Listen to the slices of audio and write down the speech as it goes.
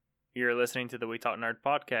You're listening to the We Talk Nerd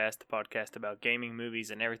podcast, the podcast about gaming, movies,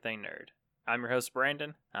 and everything nerd. I'm your host,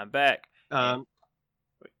 Brandon. I'm back.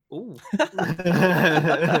 Ooh.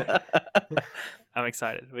 I'm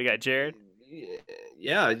excited. We got Jared.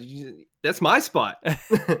 Yeah, that's my spot.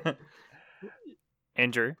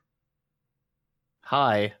 Andrew.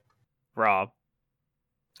 Hi. Rob.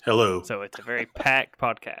 Hello. So it's a very packed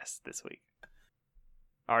podcast this week.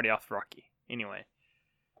 Already off Rocky. Anyway.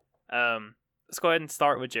 Let's go ahead and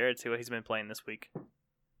start with Jared, see what he's been playing this week.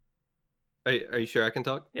 Are you sure I can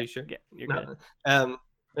talk? Yeah, Are you sure? Yeah, you're good.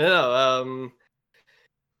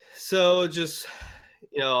 So just,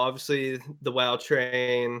 obviously the WoW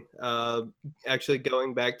train, actually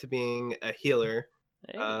going back to being a healer,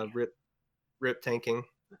 Hey. rip tanking,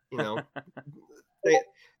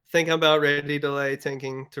 think I'm about ready to lay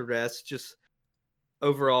tanking to rest, just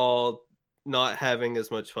overall not having as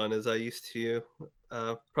much fun as I used to,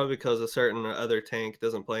 probably because a certain other tank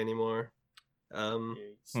doesn't play anymore.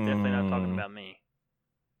 He's definitely not talking about me.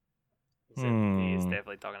 He is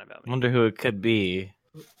definitely talking about me. Wonder who it could be.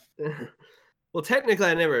 Well, technically,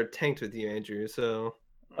 I never tanked with you, Andrew. So.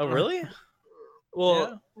 Oh, really?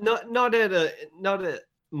 Well, yeah. not at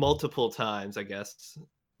multiple times, I guess.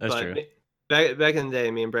 That's true. Back in the day,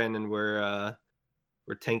 me and Brandon were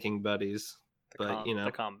tanking buddies.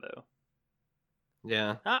 The combo.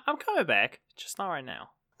 Yeah. I'm coming back, just not right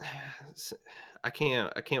now. I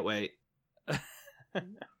can't wait.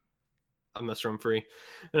 I must run free.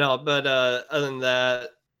 No, but other than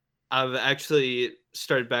that, I've actually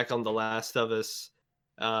started back on The Last of Us.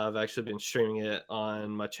 I've actually been streaming it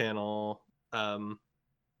on my channel.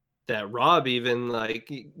 That Rob even got a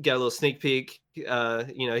little sneak peek. He's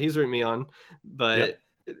rooting me on, but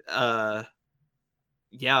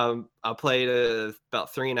yeah, I played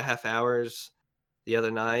about 3.5 hours the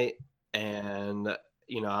other night, and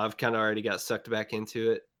I've kind of already got sucked back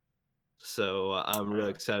into it. So I'm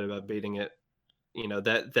really excited about beating it.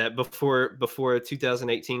 That before a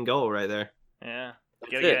 2018 goal right there. Yeah.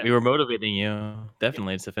 We were motivating you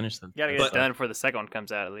definitely to finish them. You gotta get it done before the second one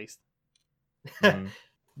comes out, at least.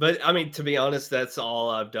 But I mean, to be honest, that's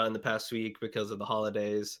all I've done the past week because of the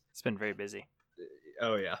holidays. It's been very busy.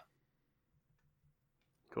 Oh yeah.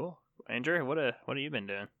 Cool. Andrew, what have you been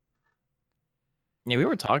doing? Yeah, we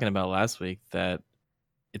were talking about last week that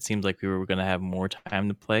it seemed like we were going to have more time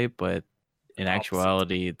to play, but in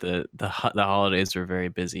actuality, the holidays were very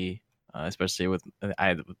busy, especially with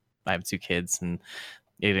I have 2 kids and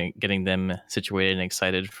getting them situated and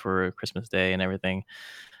excited for Christmas Day and everything.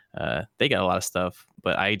 They got a lot of stuff,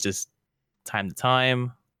 but I just time to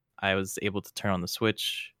time I was able to turn on the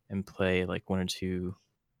Switch and play like 1 or 2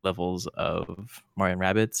 levels of Mario and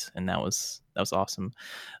Rabbids, and that was awesome.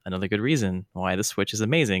 Another good reason why the Switch is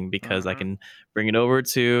amazing, because I can bring it over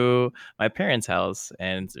to my parents' house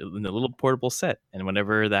and in a little portable set, and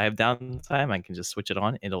whenever I have downtime, I can just switch it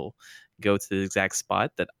on. It'll go to the exact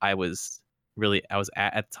spot that I was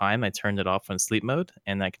at the time. I turned it off on sleep mode,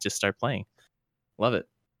 and I could just start playing. Love it.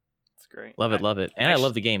 It's great. Love it. And I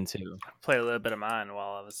love the game too. I played a little bit of mine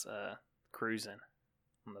while I was cruising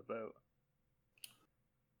on the boat.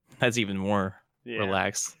 That's even more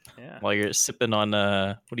relaxed. Yeah. While you're sipping on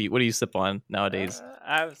what do you sip on nowadays?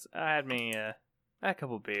 I had me a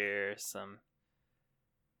couple beers,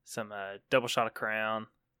 some double shot of Crown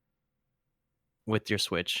with your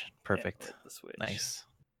Switch. Perfect. Yeah, with the Switch. Nice.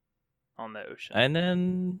 On the ocean. And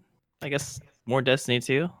then I guess more Destiny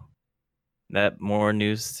 2. That more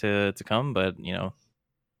news to come, but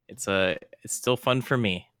it's still fun for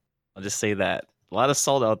me. I'll just say that. A lot of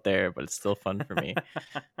salt out there, but it's still fun for me.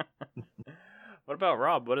 What about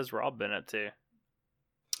Rob? What has Rob been up to?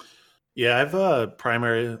 Yeah, I've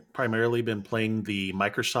primarily been playing the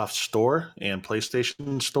Microsoft Store and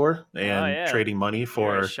PlayStation Store and trading money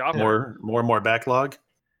for more backlog.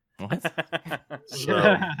 What? So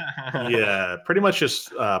yeah, pretty much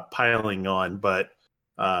just piling on, but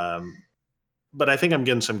I think I'm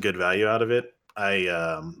getting some good value out of it.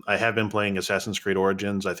 I have been playing Assassin's Creed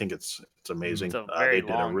Origins. I think it's amazing. They did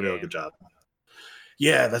a real good job.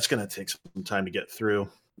 Yeah, that's going to take some time to get through.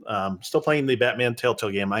 Still playing the Batman Telltale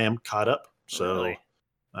game. I am caught up, so really?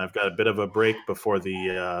 I've got a bit of a break before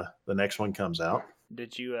the next one comes out.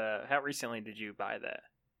 Did you? How recently did you buy that?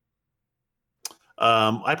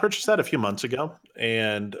 I purchased that a few months ago,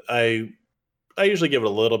 and I usually give it a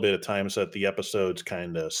little bit of time so that the episodes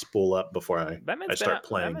kind of spool up before I start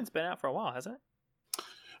playing. Batman's been out for a while, hasn't it?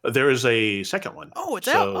 There is a second one. Oh, it's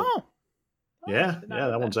out. Oh, yeah,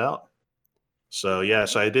 that one's out. So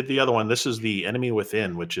so I did the other one. This is The Enemy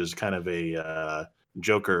Within, which is kind of a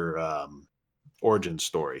Joker origin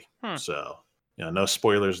story. So no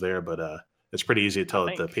spoilers there, but it's pretty easy to tell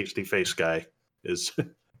that the pasty face guy is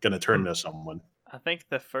going to turn into someone. I think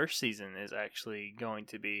the first season is actually going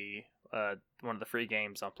to be one of the free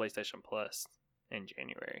games on PlayStation Plus in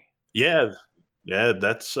January. Yeah,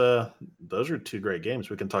 that's those are 2 great games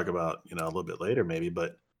we can talk about, a little bit later maybe,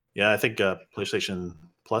 but yeah, I think PlayStation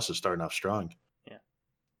Plus is starting off strong. Yeah.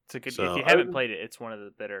 If you haven't played it, it's one of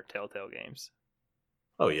the better Telltale games.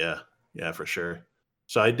 Oh yeah. Yeah, for sure.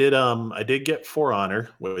 So I did get For Honor,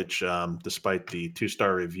 which despite the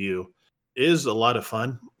 2-star review is a lot of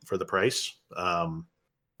fun for the price.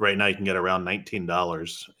 Right now you can get around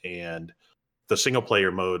 $19, and the single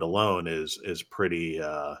player mode alone is pretty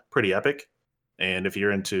epic. And if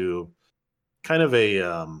you're into kind of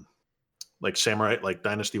a like samurai, like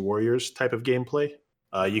Dynasty Warriors type of gameplay,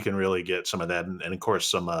 you can really get some of that, and of course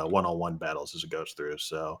some one-on-one battles as it goes through.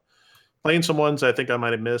 So playing some ones I think I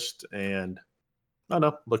might have missed, and I don't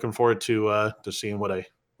know, looking forward to seeing what I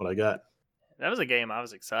got. That was a game I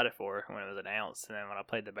was excited for when it was announced, and then when I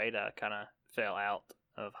played the beta, I kind of fell out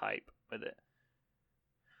of hype with it.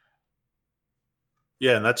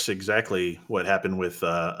 Yeah, and that's exactly what happened with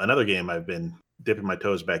another game I've been dipping my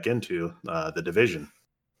toes back into, The Division.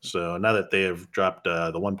 So now that they have dropped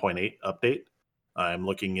the 1.8 update, I'm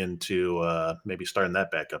looking into maybe starting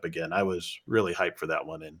that back up again. I was really hyped for that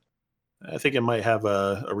one, and I think it might have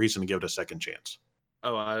a reason to give it a second chance.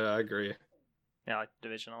 Oh, I agree. Yeah, I like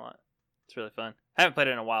Division a lot. It's really fun. I haven't played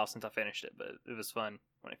it in a while since I finished it, but it was fun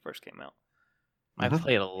when it first came out. I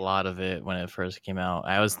played a lot of it when it first came out.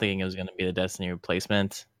 I was thinking it was going to be the Destiny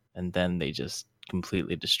replacement, and then they just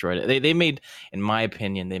completely destroyed it. They made, in my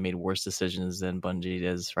opinion, they made worse decisions than Bungie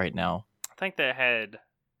does right now. I think they had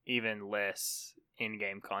even less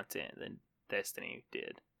in-game content than Destiny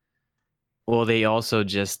did. Well, they also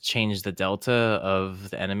just changed the delta of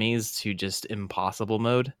the enemies to just impossible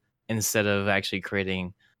mode instead of actually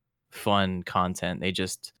creating fun content. They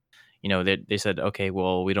just, they said, okay,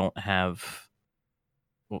 well, we don't have.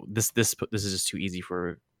 Well, this is just too easy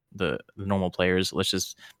for the normal players. Let's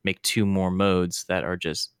just make 2 more modes that are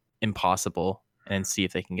just impossible and see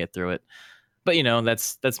if they can get through it. But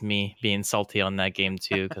that's me being salty on that game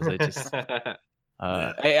too, because I just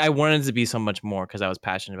I wanted it to be so much more because I was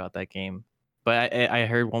passionate about that game. But I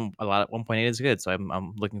heard a lot at 1.8 is good, so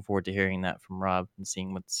I'm looking forward to hearing that from Rob and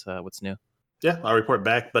seeing what's new. Yeah, I'll report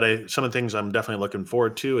back. But some of the things I'm definitely looking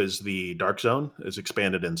forward to is the Dark Zone is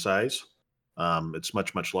expanded in size. It's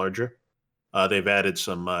much larger. They've added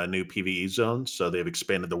some new PvE zones, so they've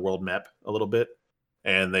expanded the world map a little bit,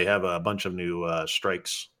 and they have a bunch of new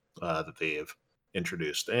strikes that they have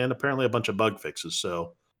introduced, and apparently a bunch of bug fixes.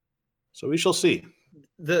 So we shall see.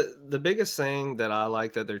 The biggest thing that I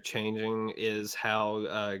like that they're changing is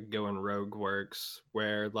how going rogue works,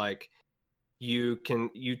 where like you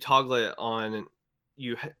toggle it on,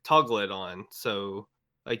 so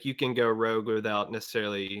like you can go rogue without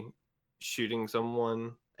necessarily shooting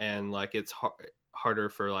someone, and like it's harder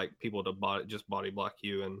for like people to body block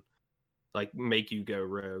you and like make you go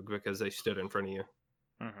rogue because they stood in front of you.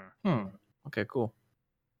 Mm-hmm. Okay, cool.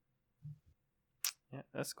 Yeah,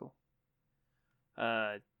 that's cool.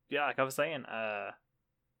 Yeah, like I was saying, I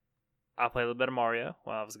played a little bit of Mario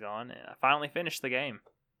while I was gone, and I finally finished the game.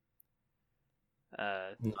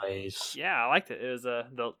 Nice. Yeah, I liked it. It was I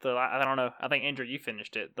don't know. I think Andrew, you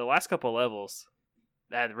finished it. The last couple levels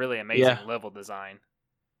had really amazing level design.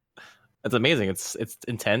 It's amazing. It's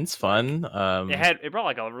intense, fun. It brought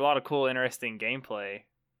like a lot of cool, interesting gameplay.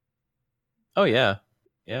 Oh yeah,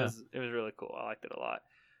 yeah. It was really cool. I liked it a lot.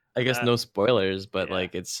 I guess no spoilers, but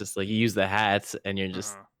like it's just like you use the hat and you're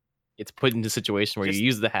just it's put into a situation where you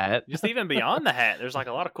use the hat. Just even beyond the hat, there's like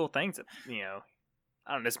a lot of cool things that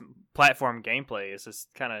I don't know. This platform gameplay is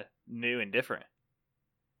just kind of new and different.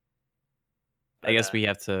 But, I guess we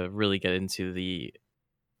have to really get into the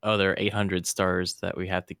other 800 stars that we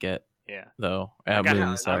have to get. Yeah. Though I'm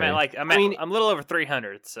a little over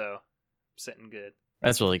 300, so I'm sitting good.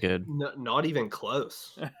 That's really good. Not even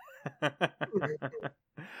close.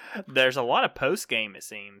 There's a lot of post game. It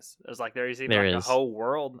seems there's even a whole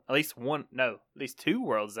world, at least 2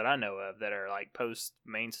 worlds that I know of that are like post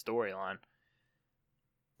main storyline.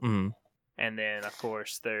 Mm-hmm. And then of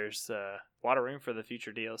course there's a lot of room for the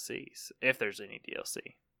future DLCs if there's any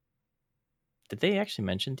DLC. Did they actually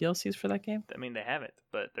mention DLCs for that game? I mean, they haven't,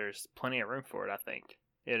 but there's plenty of room for it. I think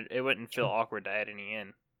it wouldn't feel awkward to add any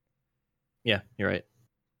in. Yeah, you're right.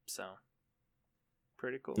 So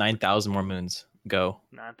pretty cool. 9,000 more moons. Go.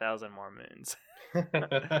 9,000 more moons.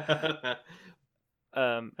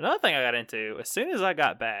 Another thing I got into, as soon as I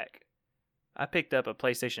got back, I picked up a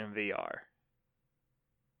PlayStation VR.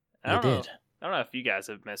 I I don't know if you guys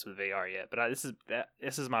have messed with VR yet, but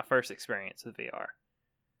this is my first experience with VR.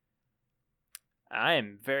 I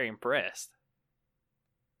am very impressed.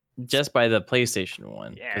 Just by the PlayStation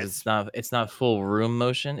one, Yeah, because it's not full room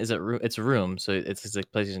motion. Is it room? It's room, so it's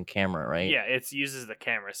like PlayStation camera, right? Yeah, it uses the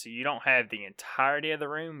camera, so you don't have the entirety of the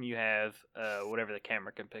room. You have whatever the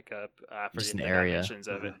camera can pick up. I forget Just an the area dimensions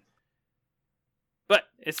of it, but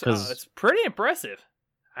it's pretty impressive.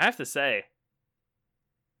 I have to say,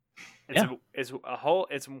 it's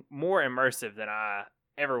more immersive than I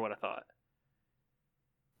ever would have thought.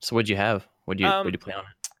 So what'd you have? What'd you play on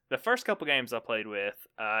it? The first couple games I played with,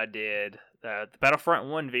 I did the Battlefront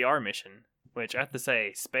 1 VR mission, which I have to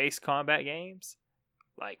say, space combat games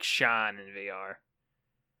like shine in VR.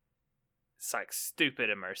 It's like stupid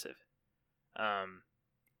immersive.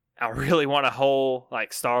 I really want a whole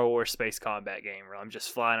like Star Wars space combat game where I'm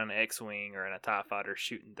just flying on an X-wing or in a TIE fighter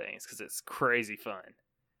shooting things because it's crazy fun.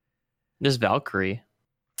 There's Valkyrie.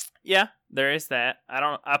 Yeah, there is that.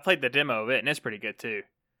 I played the demo of it and it's pretty good too.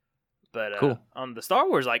 But cool. On the Star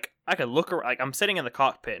Wars, like I could look, like I'm sitting in the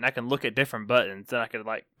cockpit and I can look at different buttons and I could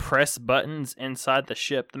like press buttons inside the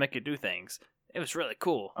ship to make it do things. It was really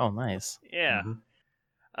cool. Oh, nice. Yeah.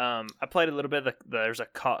 Mm-hmm. I played a little bit of there's a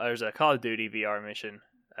Call of Duty VR mission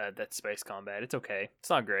that's space combat. It's okay. It's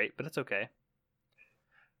not great, but it's okay.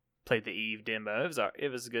 Played the Eve demo.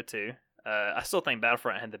 It was good too. I still think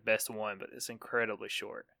Battlefront had the best one, but it's incredibly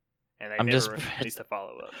short, and they never released a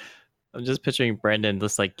follow up. I'm just picturing Brendan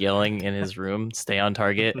just like yelling in his room, "Stay on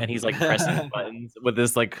target," and he's like pressing buttons with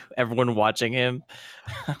this like everyone watching him.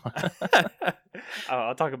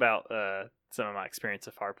 I'll talk about some of my experience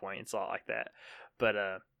of Farpoint and stuff like that. But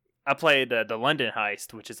I played the London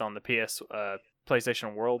Heist, which is on the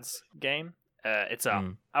PlayStation Worlds game. It's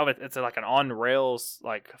like an on rails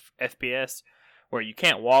like FPS where you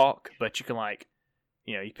can't walk, but you can like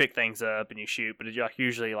you pick things up and you shoot, but you're like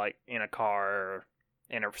usually like in a car or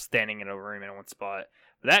standing in a room in one spot.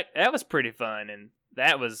 But that was pretty fun, and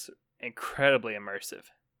that was incredibly immersive.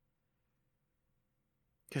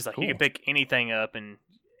 Because like cool. You can pick anything up and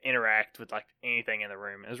interact with like anything in the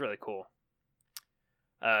room. It was really cool.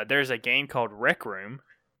 There's a game called Rec Room,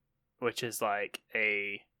 which is like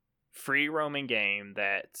a free roaming game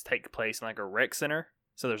that takes place in like a rec center.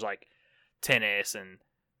 So there's like tennis and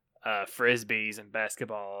frisbees and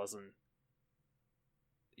basketballs, and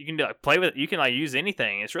you can play with it. You can like use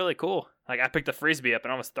anything. It's really cool. Like I picked a frisbee up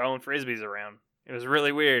and I was throwing frisbees around. It was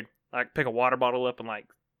really weird. Like pick a water bottle up and like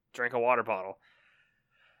drink a water bottle.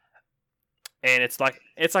 And it's like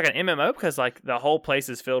an MMO because like the whole place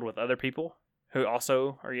is filled with other people who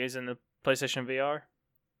also are using the PlayStation VR.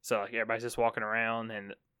 So like everybody's just walking around,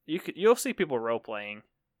 and you'll see people role playing.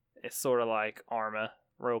 It's sort of like Arma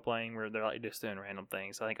role playing where they're like just doing random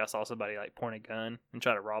things. I think I saw somebody like point a gun and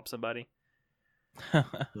try to rob somebody.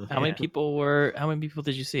 How many people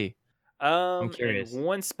did you see? I'm curious. In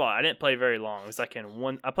one spot. I didn't play very long. It was like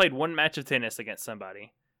I played one match of tennis against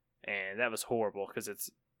somebody, and that was horrible because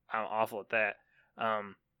I'm awful at that.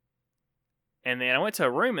 And then I went to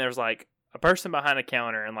a room and there was like a person behind a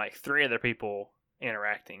counter and like 3 other people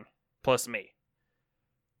interacting plus me.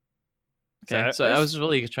 Okay, so I was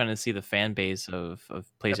really trying to see the fan base of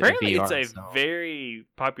PlayStation apparently VR. It's a very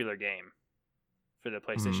popular game for the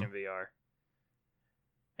PlayStation VR.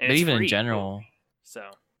 And but even free, in general. So.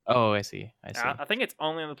 Oh, I see. I think it's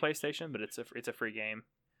only on the PlayStation, but it's a free game.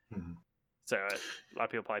 Mm-hmm. So a lot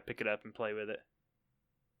of people probably pick it up and play with it.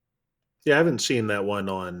 Yeah, I haven't seen that one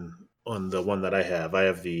on the one that I have. I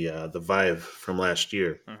have the Vive from last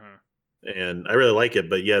year, and I really like it.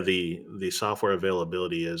 But yeah, the software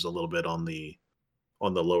availability is a little bit on the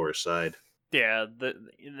lower side. Yeah,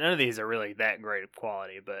 none of these are really that great of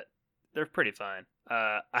quality, but they're pretty fun.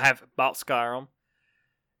 I have bought Skyrim,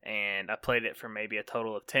 and I played it for maybe a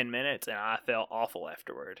total of 10 minutes, and I felt awful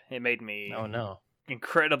afterward. It made me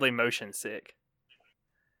incredibly motion sick.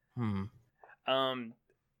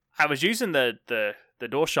 I was using the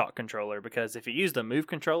DualShock controller because if you use the Move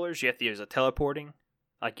controllers, you have to use a teleporting.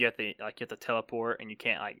 Like you have to teleport, and you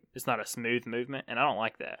can't it's not a smooth movement, and I don't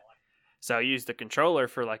like that. So I used the controller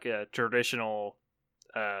for like a traditional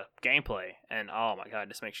gameplay, and oh my god,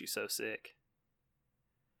 this makes you so sick.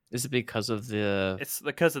 Is it because of the? It's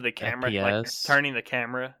because of the camera, FPS? like turning the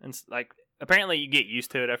camera, and like apparently you get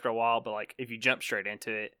used to it after a while, but like if you jump straight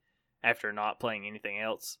into it after not playing anything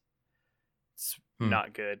else, it's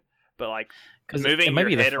not good. But like moving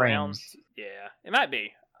your head around, yeah, it might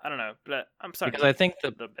be. I don't know, but I'm sorry. Because I think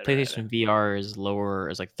the PlayStation VR is lower,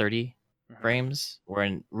 is like 30 frames,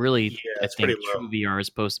 when really I think true VR is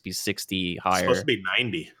supposed to be 60 higher. It's supposed to be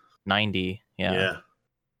 90. 90, yeah.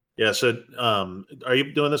 Yeah. So, are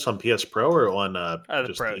you doing this on PS Pro or on the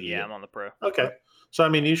just Pro? the? Yeah, I'm on the Pro. Okay. So, I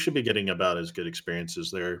mean, you should be getting about as good experience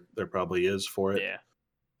as there probably is for it. Yeah.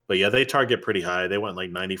 But yeah, they target pretty high. They want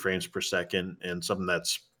like 90 frames per second and something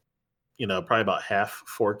that's, probably about half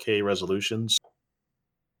 4K resolutions.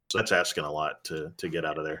 So that's asking a lot to get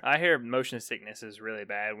out of there. I hear motion sickness is really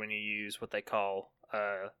bad when you use what they call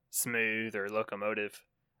smooth or locomotive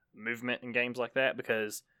movement in games like that,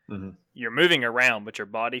 because you're moving around but your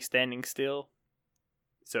body's standing still.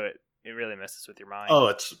 So it really messes with your mind. Oh,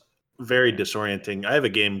 it's very disorienting. I have a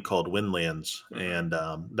game called Windlands, and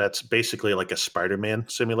that's basically like a Spider-Man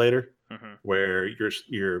simulator where your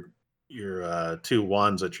two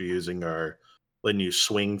wands that you're using are letting you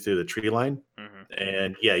swing through the tree line.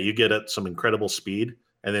 And yeah, you get at some incredible speed,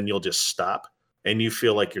 and then you'll just stop, and you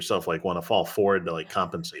feel like yourself like want to fall forward to like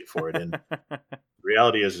compensate for it. And the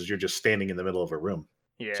reality is you're just standing in the middle of a room.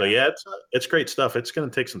 Yeah. So yeah, it's great stuff. It's going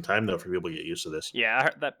to take some time though for people to get used to this. Yeah, I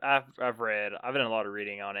heard that. I've done a lot of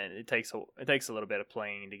reading on it. It takes a little bit of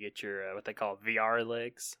playing to get your what they call VR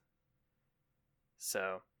legs.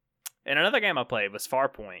 So, and another game I played was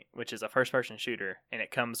Farpoint, which is a first-person shooter, and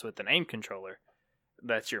it comes with an aim controller.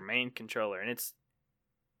 That's your main controller, and it's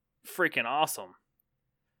freaking awesome.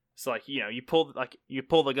 So like you pull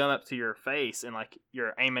the gun up to your face, and like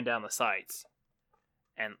you're aiming down the sights,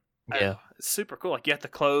 and it's super cool. Like you have to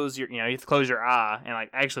close you have to close your eye and like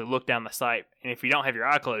actually look down the sight. And if you don't have your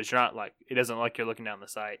eye closed, you're not like it doesn't look like you're looking down the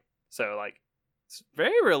sight. So like it's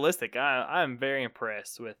very realistic. I'm very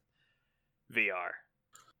impressed with VR.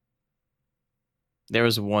 There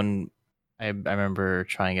was one I remember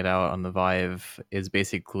trying it out on the Vive. Is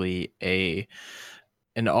basically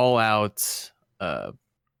an all out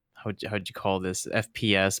how'd you call this,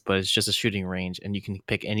 FPS, but it's just a shooting range, and you can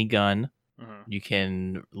pick any gun. You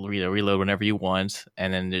can reload whenever you want,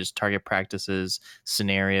 and then there's target practices,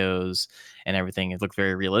 scenarios, and everything. It looked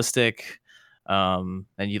very realistic. And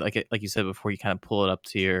you like you said before, you kind of pull it up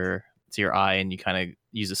to your eye, and you kind of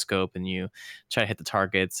use a scope, and you try to hit the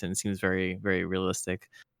targets, and it seems very, very realistic.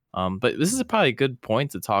 But this is probably a good point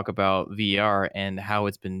to talk about VR and how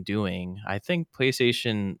it's been doing. I think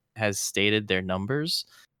PlayStation has stated their numbers,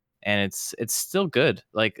 and it's still good.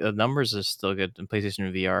 Like the numbers are still good in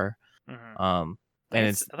PlayStation VR. And I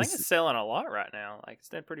think it's selling a lot right now. Like it's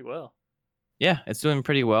done pretty well. Yeah, it's doing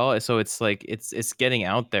pretty well. So it's like it's getting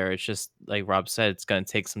out there. It's just like Rob said, it's going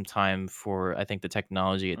to take some time for I think the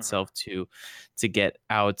technology itself to get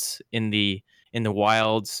out in the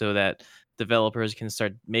wild, so that developers can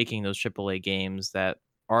start making those AAA games that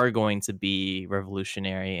are going to be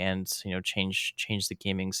revolutionary and change the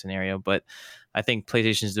gaming scenario. But I think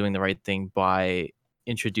PlayStation is doing the right thing by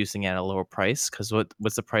introducing it at a lower price, because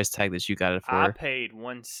what's the price tag that you got it for? I paid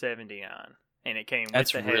 $179, and it came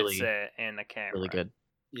with the headset and the camera. Really good.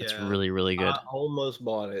 Yeah, it's really, really good. I almost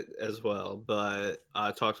bought it as well, but I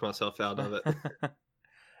talked myself out of it.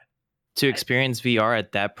 To experience VR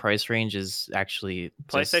at that price range is actually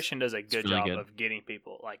PlayStation does a good job of getting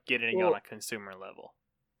people getting on a consumer level.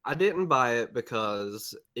 I didn't buy it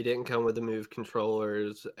because it didn't come with the Move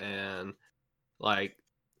controllers, and like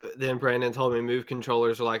then Brandon told me Move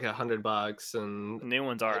controllers are like $100, and new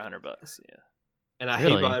ones are $100. Yeah, and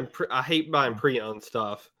I hate buying pre-owned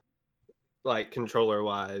stuff, like controller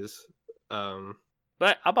wise.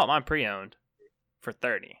 But I bought mine pre-owned for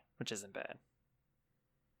 $30, which isn't bad.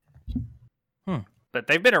 But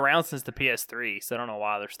they've been around since the PS3, so I don't know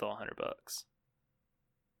why they're still $100.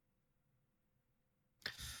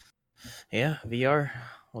 Yeah, VR.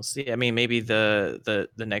 We'll see. I mean, maybe the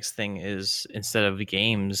next thing is, instead of the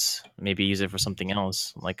games, maybe use it for something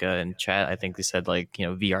else. Like in chat, I think they said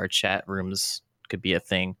VR chat rooms could be a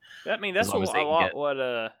thing. I mean, that's a lot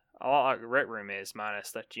like Rec Room is,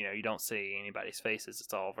 minus that you don't see anybody's faces.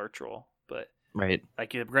 It's all virtual. But right,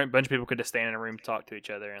 like a bunch of people could just stand in a room, talk to each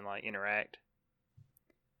other, and like interact.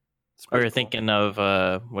 Or you're thinking of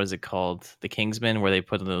what is it called, the Kingsman, where they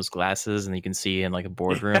put in those glasses and you can see in like a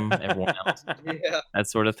boardroom everyone else, that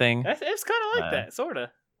sort of thing. It's kind of like that, sort of.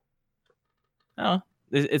 Oh,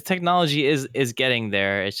 it's technology is getting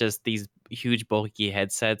there. It's just these huge bulky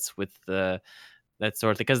headsets with that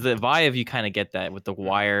sort of thing. Because the Vive, you kind of get that with the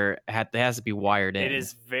wire. It has to be wired in. It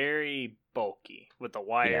is very bulky with the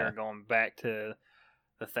wire going back to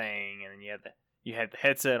the thing, and then you have the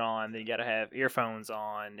headset on, then you got to have earphones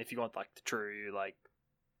on if you want like the true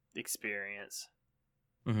experience.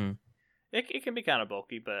 Mm-hmm. It can be kind of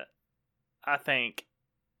bulky, but I think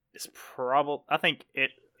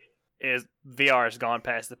VR has gone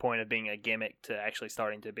past the point of being a gimmick to actually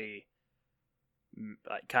starting to be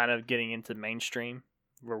like kind of getting into mainstream.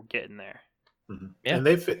 We're getting there. Mm-hmm. Yeah, and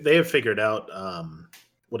they have figured out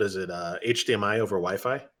what is it? HDMI over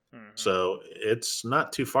Wi-Fi. Mm-hmm. So it's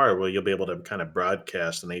not too far where you'll be able to kind of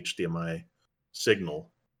broadcast an HDMI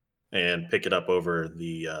signal and pick it up over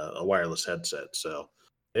the a wireless headset. So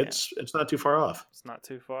it's not too far off. It's not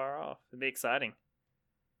too far off. It'd be exciting.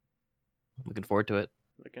 Looking forward to it.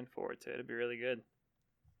 Looking forward to it. It'd be really good.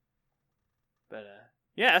 But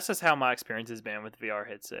yeah, that's just how my experience has been with the VR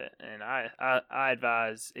headset. And I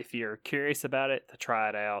advise, if you're curious about it, to try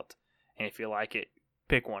it out. And if you like it,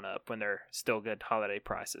 pick one up when they're still good holiday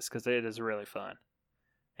prices, because it is really fun.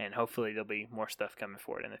 And hopefully there'll be more stuff coming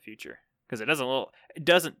for it in the future. Because it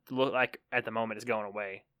doesn't look like at the moment it's going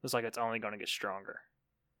away. It looks like it's only going to get stronger.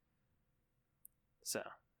 So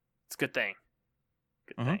it's a good thing.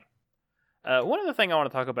 Good thing. One other thing I want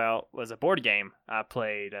to talk about was a board game I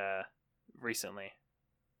played recently.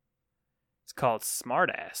 It's called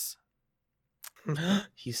Smartass.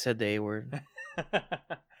 He said the A word.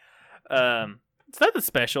 It's nothing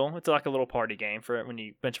special. It's like a little party game for when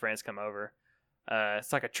a bunch of friends come over.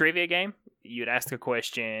 It's like a trivia game. You'd ask a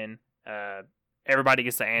question. Everybody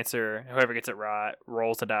gets the answer. Whoever gets it right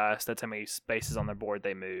rolls the dice. That's how many spaces on their board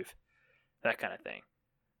they move. That kind of thing.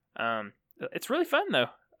 It's really fun though.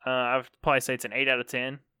 I'd probably say it's an 8 out of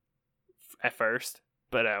 10 at first,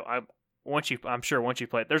 but I'm sure once you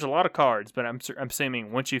play it, there's a lot of cards, but I'm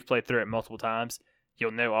assuming once you've played through it multiple times,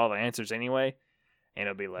 you'll know all the answers anyway, and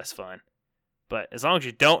it'll be less fun. But as long as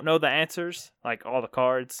you don't know the answers, like all the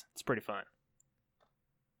cards, it's pretty fun.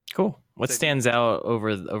 Cool. What stands out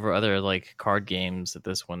over other like card games that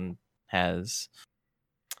this one has?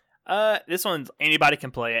 This one's anybody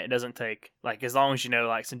can play it. It doesn't take like, as long as you know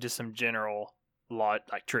like some general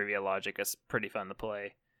like trivia logic, it's pretty fun to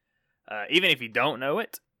play. Even if you don't know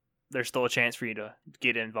it, there's still a chance for you to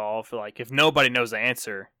get involved. Like if nobody knows the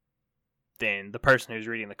answer, then the person who's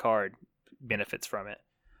reading the card benefits from it.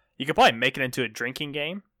 You could probably make it into a drinking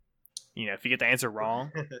game. You know, if you get the answer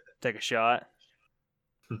wrong, take a shot.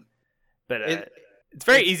 But it's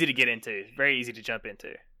very easy to get into. Very easy to jump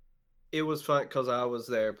into. It was fun because I was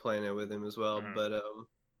there playing it with him as well. Mm-hmm. But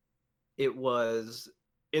it was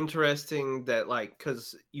interesting that, like,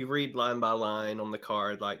 because you read line by line on the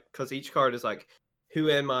card, like, because each card is like, who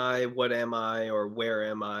am I, what am I, or where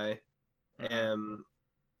am I? Mm-hmm.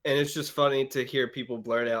 And it's just funny to hear people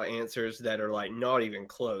blurt out answers that are like not even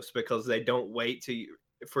close because they don't wait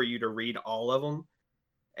for you to read all of them.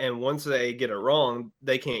 And once they get it wrong,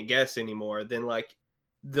 they can't guess anymore. Then like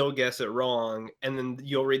they'll guess it wrong, and then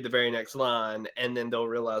you'll read the very next line, and then they'll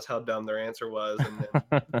realize how dumb their answer was, and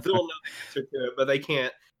then they'll know the answer to it, but they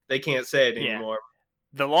can't say it anymore.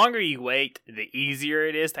 The longer you wait, the easier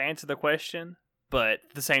it is to answer the question, but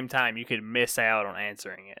at the same time, you could miss out on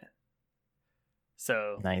answering it.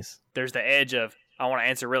 So nice. There's the edge of I want to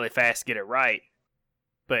answer really fast, get it right,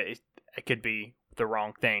 but it could be the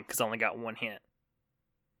wrong thing because I only got one hint.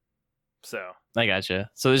 So I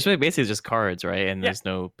gotcha. So there's basically just cards, right? And there's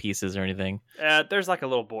no pieces or anything. There's like a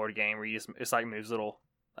little board game where it's like moves little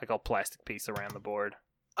like a plastic piece around the board.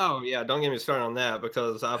 Oh yeah, don't get me started on that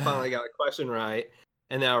because I finally got a question right,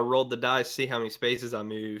 and then I rolled the dice to see how many spaces I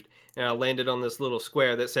moved, and I landed on this little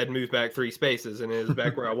square that said move back 3 spaces, and it was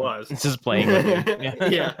back where I was. It's just playing with you.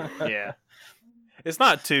 Yeah. It's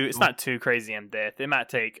not too crazy in depth. It might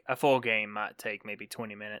take a full game might take maybe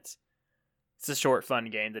 20 minutes. It's a short, fun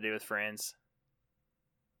game to do with friends.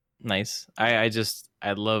 Nice. I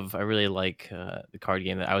really like the card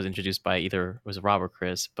game that I was introduced by. Either it was Rob or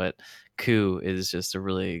Chris, but Coup is just a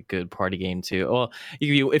really good party game too. Well,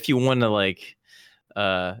 if you want to like,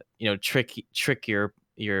 trick your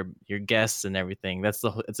guests and everything,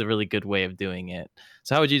 it's a really good way of doing it.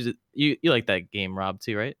 So how would you like that game, Rob,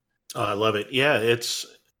 too, right? Oh, I love it. Yeah, it's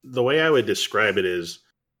the way I would describe it is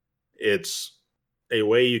it's a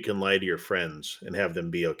way you can lie to your friends and have them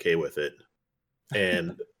be okay with it.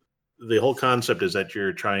 And the whole concept is that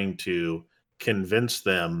you're trying to convince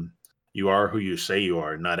them you are who you say you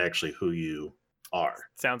are, not actually who you are.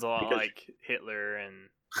 Sounds a lot like Hitler and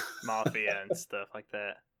Mafia and stuff like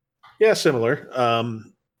that. Yeah, similar.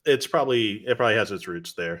 It probably has its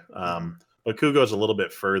roots there. But Coup goes a little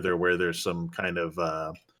bit further where there's some kind of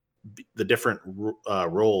the different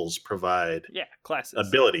roles provide classes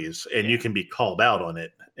abilities, and you can be called out on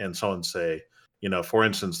it. And someone say, for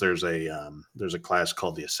instance, there's a class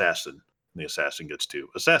called the assassin. And the assassin gets to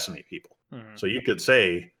assassinate people. Mm-hmm. So you could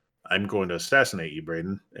say, "I'm going to assassinate you,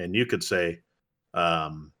 Braden," and you could say,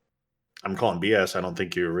 "I'm calling BS. I don't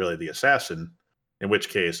think you're really the assassin." In which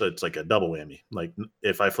case, it's like a double whammy. Like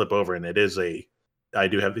if I flip over and I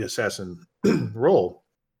do have the assassin role,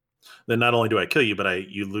 then not only do I kill you, but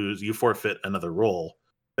you forfeit another role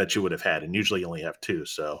that you would have had, and usually you only have 2.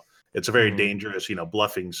 So it's a very dangerous,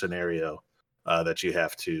 bluffing scenario that you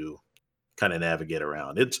have to kind of navigate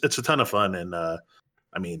around. It's a ton of fun, and I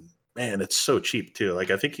mean, man, it's so cheap too.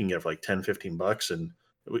 Like I think you can get for like $10-15, and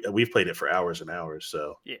we've played it for hours and hours.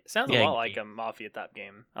 So yeah, it sounds a lot like a Mafia type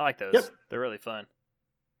game. I like those. Yep. They're really fun.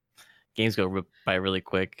 Games go by really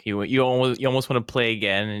quick. You almost want to play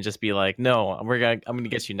again and just be like, no, I'm gonna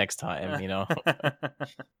get you next time.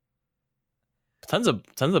 Tons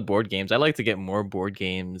of board games. I like to get more board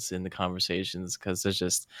games in the conversations because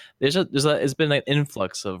there's been an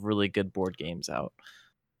influx of really good board games out.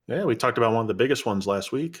 Yeah, we talked about one of the biggest ones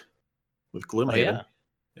last week with Gloomhaven.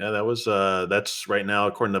 Yeah, that was that's right now,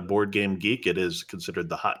 according to Board Game Geek, it is considered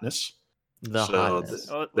the hotness.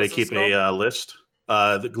 Hotness. They keep a list.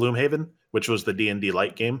 The Gloomhaven, which was the D&D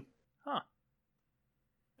light game. Huh.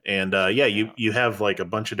 And you have like a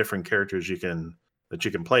bunch of different characters that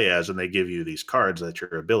you can play as, and they give you these cards that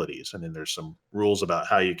your abilities, and then there's some rules about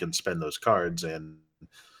how you can spend those cards and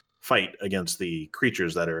fight against the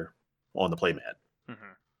creatures that are on the playmat.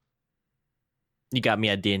 Mm-hmm. You got me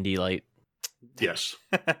at D&D light. Yes.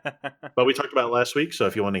 But we talked about it last week, so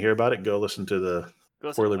if you want to hear about it, go listen to the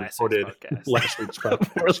poorly recorded last week's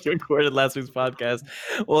podcast.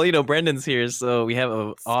 Well, Brendan's here, so we have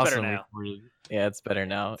an awesome recording. Yeah, it's better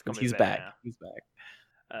now. He's back. Now. He's back.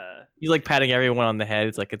 He's like patting everyone on the head.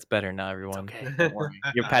 It's like, it's better now, everyone. Okay. Don't worry.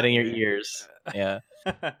 You're patting your ears. Yeah.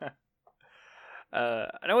 I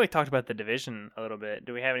know we talked about the Division a little bit.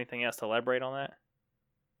 Do we have anything else to elaborate on that?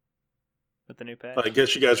 With the new patch? I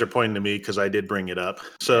guess you guys are pointing to me because I did bring it up.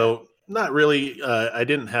 So not really. I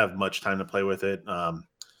didn't have much time to play with it. I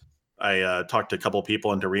talked to a couple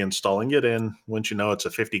people into reinstalling it, and once you know, it's a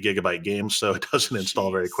 50 gigabyte game, so it doesn't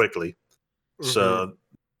install very quickly. Mm-hmm. So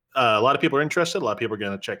a lot of people are interested. A lot of people are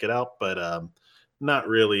going to check it out, but not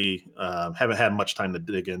really. Haven't had much time to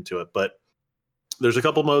dig into it. But there's a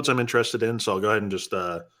couple modes I'm interested in, so I'll go ahead and just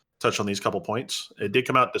touch on these couple points. It did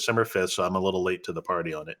come out December 5th, so I'm a little late to the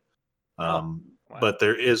party on it. Wow. But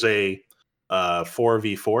there is a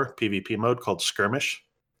 4v4 PvP mode called Skirmish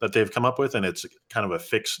that they've come up with, and it's kind of a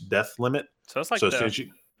fixed death limit. So it's like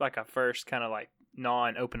like a first kind of like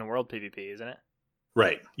non-open world PvP, isn't it?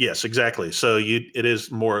 Right. Yes, exactly. So it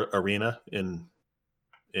is more arena in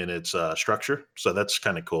its structure. So that's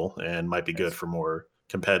kind of cool and might be good for more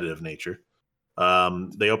competitive nature.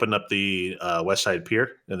 They opened up the West Side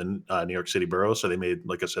Pier in the New York City borough. So they made,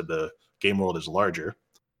 like I said, the game world is larger.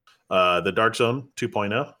 The Dark Zone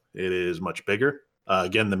 2.0, it is much bigger.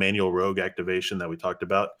 Again, the manual rogue activation that we talked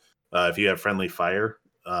about. If you have friendly fire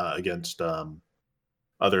against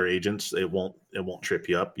other agents, it won't trip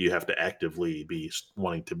you up. You have to actively be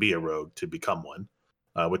wanting to be a rogue to become one,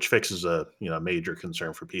 which fixes a major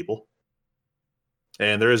concern for people.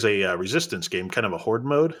 And there is a resistance game, kind of a horde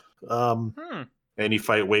mode, and you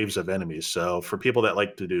fight waves of enemies. So for people that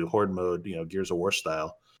like to do horde mode, Gears of War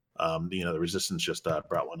style, the resistance just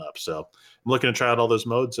brought one up. So I'm looking to try out all those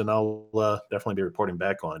modes, and I'll definitely be reporting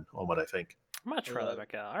back on what I think. I might try that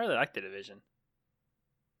back out. I really like the Division.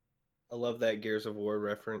 I love that Gears of War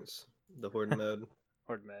reference, the horde mode.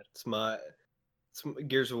 Horde mode.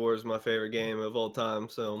 Gears of War is my favorite game of all time.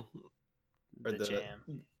 So the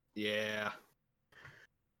jam. Yeah.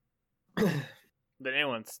 But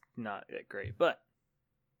anyone's not that great. But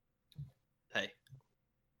hey,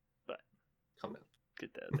 come on.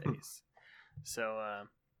 Good days. So,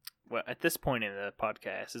 at this point in the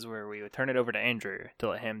podcast is where we would turn it over to Andrew to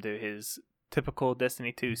let him do his typical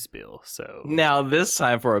Destiny 2 spiel. So now this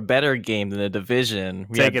time for a better game than the Division,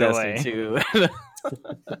 we take have it Destiny away. 2.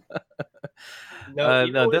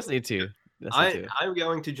 No, Destiny 2. I'm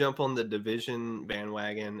going to jump on the Division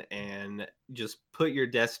bandwagon and just put your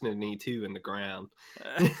Destiny 2 in the ground.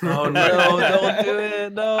 Oh no, don't do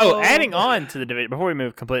it. No. Oh, adding on to the Division, before we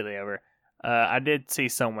move completely over, I did see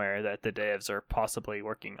somewhere that the devs are possibly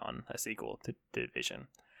working on a sequel to Division.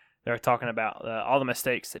 They're talking about all the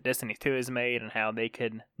mistakes that Destiny 2 has made and how they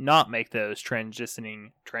could not make those can't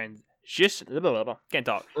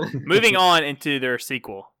talk. Moving on into their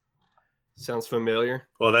sequel. Sounds familiar.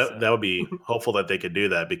 Well, that would be hopeful that they could do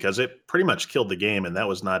that, because it pretty much killed the game, and that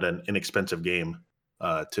was not an inexpensive game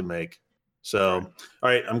to make. So, all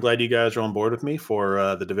right, I'm glad you guys are on board with me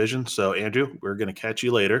for the Division. So, Andrew, we're going to catch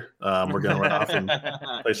you later. We're going to run off and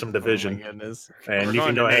play some Division. Oh my goodness. And you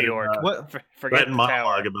can go ahead and forget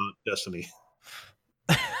monologue about Destiny.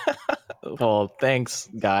 Well, thanks,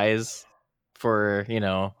 guys, for,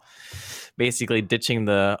 basically ditching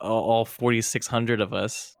all 4,600 of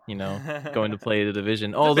us, going to play the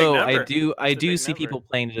Division. Although I do see people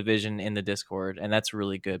playing the Division in the Discord, and that's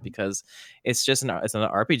really good because it's just it's an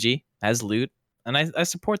RPG, has loot. And I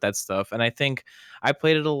support that stuff. And I think I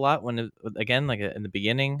played it a lot again, like in the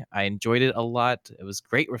beginning, I enjoyed it a lot. It was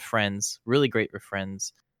great with friends, really great with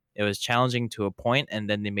friends. It was challenging to a point, and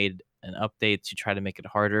then they made an update to try to make it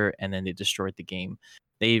harder, and then they destroyed the game.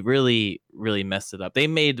 They really, really messed it up. They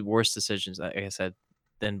made worse decisions, like I said,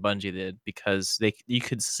 than Bungie did, because you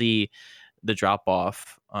could see the drop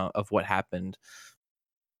off of what happened.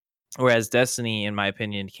 Whereas Destiny, in my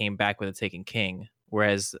opinion, came back with a Taken King.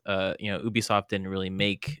 Whereas, Ubisoft didn't really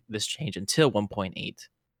make this change until 1.8. Does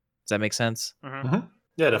that make sense? Mm-hmm. Mm-hmm.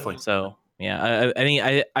 Yeah, definitely. So yeah, I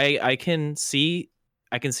mean, I can see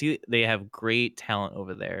they have great talent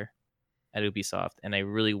over there at Ubisoft, and I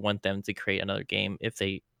really want them to create another game if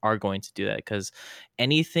they are going to do that, because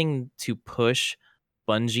anything to push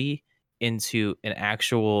Bungie into an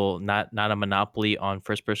actual not a monopoly on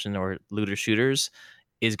first person or looter shooters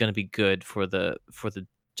is going to be good for the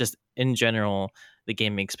just in general the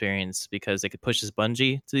gaming experience, because it pushes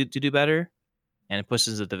Bungie to do better, and it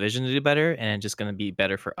pushes the Division to do better, and it's just going to be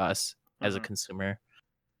better for us as a consumer.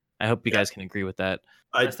 I hope you guys can agree with that.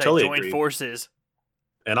 I totally join agree. Forces.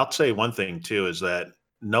 And I'll say one thing too is that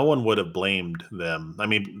no one would have blamed them. I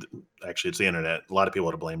mean, actually, it's the internet. A lot of people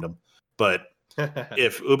would have blamed them. But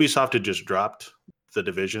if Ubisoft had just dropped the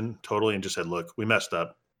Division totally and just said, "Look, we messed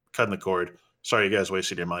up, cutting the cord. Sorry, you guys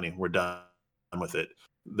wasted your money. We're done with it."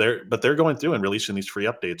 They're going through and releasing these free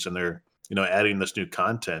updates, and they're adding this new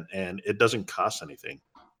content, and it doesn't cost anything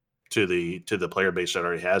to the player base that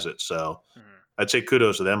already has it. So I'd say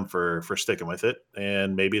kudos to them for sticking with it,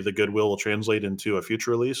 and maybe the goodwill will translate into a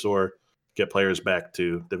future release or get players back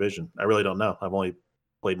to Division. I really don't know. I've only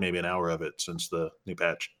played maybe an hour of it since the new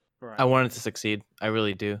patch. Right. I want it to succeed. I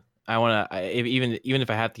really do. I want to, even if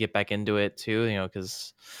I have to get back into it too,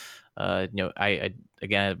 because I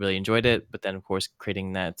really enjoyed it, but then of course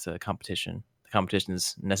creating that competition. The competition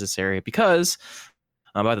is necessary, because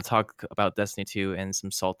I'm about to talk about Destiny 2 and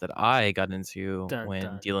some salt that I got into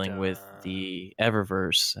when dealing with the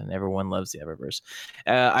Eververse, and everyone loves the Eververse.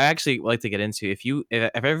 I actually like to get into,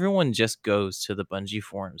 if everyone just goes to the Bungie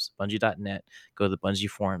forums, bungie.net, go to the Bungie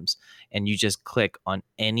forums, and you just click on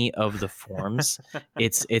any of the forums,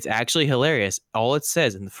 it's actually hilarious. All it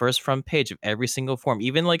says in the first front page of every single forum,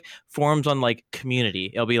 even like forums on like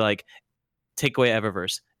community, it'll be like, take away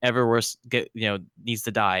Eververse. Eververse needs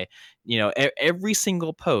to die. Every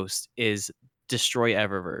single post is destroy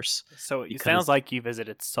Eververse. So it sounds like you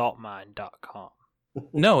visited saltmine.com.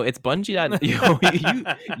 No, it's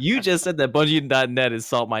Bungie. You just said that Bungie.net is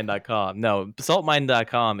saltmine.com. No,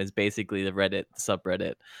 saltmine.com is basically the Reddit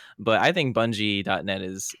subreddit. But I think Bungie.net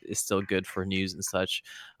is still good for news and such.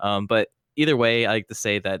 But either way, I like to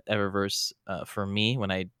say that Eververse, for me,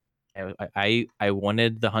 when I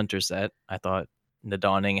wanted the Hunter set. I thought the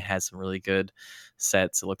Dawning had some really good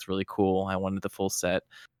sets. It looked really cool. I wanted the full set.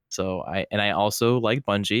 So I also liked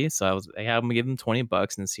Bungie. So I'm gonna give them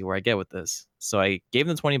 $20 and see where I get with this. So I gave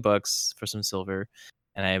them $20 for some silver,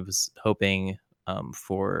 and I was hoping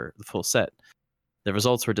for the full set. The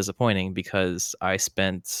results were disappointing, because I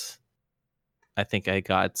spent, I think I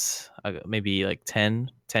got maybe like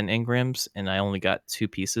 10 engrams, and I only got 2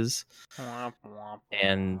 pieces.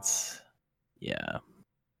 And yeah.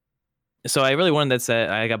 So I really wanted that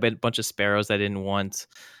set. I got a bunch of sparrows I didn't want.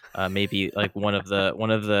 Maybe like one of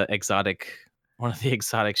the exotic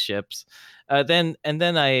ships. Then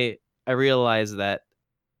I realized that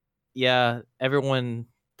everyone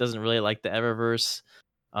doesn't really like the Eververse,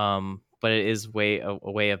 but it is a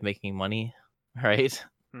way of making money, right?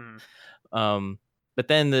 But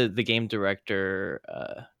then the game director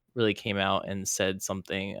really came out and said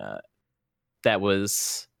something that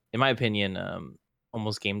was, in my opinion,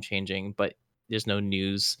 almost game changing. But there's no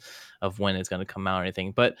news of when it's going to come out or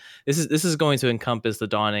anything. But this is going to encompass the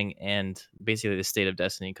Dawning and basically the state of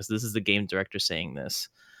Destiny, because this is the game director saying this.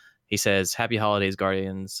 He says, "Happy holidays,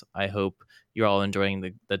 Guardians. I hope you're all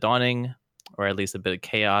enjoying the Dawning, or at least a bit of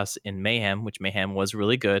chaos in Mayhem," which Mayhem was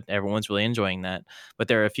really good. Everyone's really enjoying that. But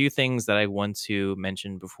there are a few things that I want to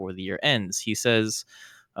mention before the year ends. He says,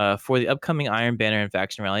 for the upcoming Iron Banner and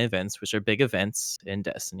Faction Rally events, which are big events in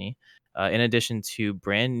Destiny, in addition to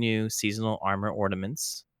brand new seasonal armor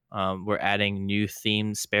ornaments, we're adding new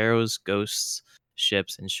themed sparrows, ghosts,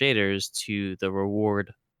 ships, and shaders to the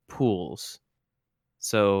reward pools.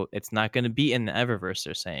 So it's not going to be in the Eververse,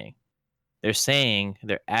 they're saying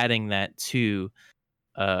they're adding that to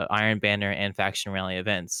Iron Banner and Faction Rally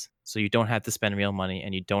events. So you don't have to spend real money,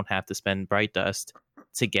 and you don't have to spend Bright Dust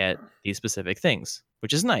to get these specific things,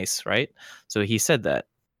 which is nice, right? So he said that.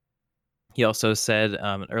 He also said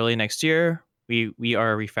early next year, we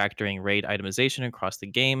are refactoring raid itemization across the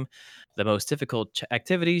game. The most difficult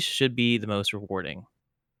activities should be the most rewarding.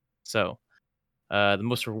 So, the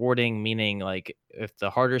most rewarding meaning like if the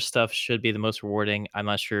harder stuff should be the most rewarding. I'm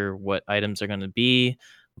not sure what items are going to be,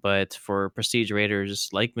 but for prestige raiders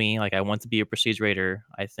like me, like I want to be a prestige raider,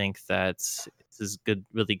 I think that this is good,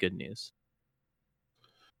 really good news.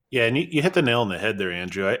 Yeah, and you hit the nail on the head there,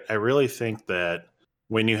 Andrew. I really think that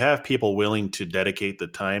when you have people willing to dedicate the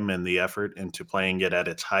time and the effort into playing it at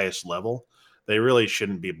its highest level, they really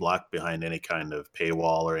shouldn't be blocked behind any kind of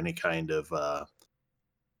paywall or any kind of,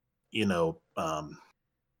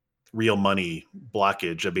 real money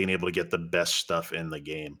blockage of being able to get the best stuff in the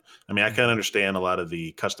game. I mean, I can understand a lot of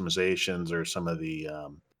the customizations or some of the,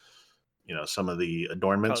 some of the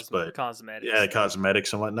adornments, but cosmetics. Yeah,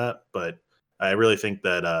 cosmetics and whatnot. But I really think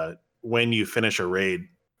that when you finish a raid,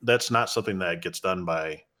 that's not something that gets done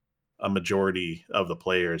by a majority of the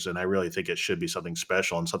players, and I really think it should be something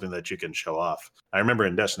special and something that you can show off. I remember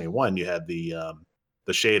in Destiny 1, you had the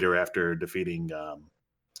shader after defeating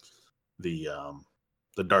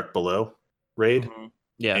the Dark Below raid. Mm-hmm.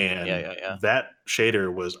 Yeah, and that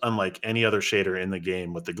shader was unlike any other shader in the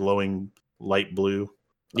game, with the glowing light blue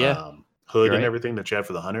hood and everything that you had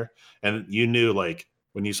for the hunter. And you knew, like,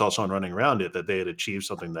 when you saw someone running around it, that they had achieved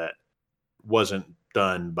something that wasn't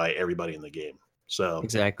done by everybody in the game. So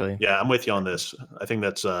exactly. Yeah, I'm with you on this. I think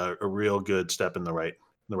that's a real good step in the right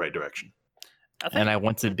direction. I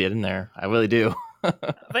want to get in there. I really do.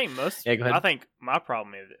 I think most. Yeah, go ahead. I think my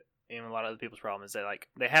problem is, and a lot of other people's problem, is that like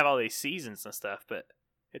they have all these seasons and stuff, but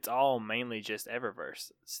it's all mainly just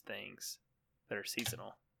Eververse things that are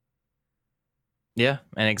seasonal. Yeah,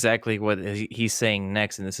 and exactly what he's saying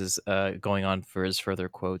next, and this is going on for his further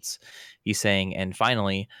quotes. He's saying, and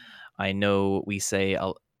finally, I know we say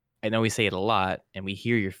it a lot, and we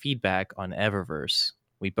hear your feedback on Eververse.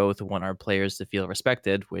 We both want our players to feel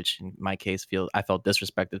respected, which in my case, I felt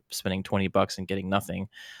disrespected spending $20 and getting nothing.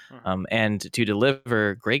 Mm-hmm. And to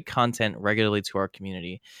deliver great content regularly to our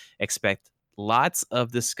community. Expect lots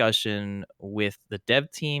of discussion with the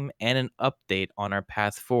dev team and an update on our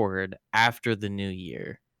path forward after the new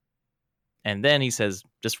year. And then he says,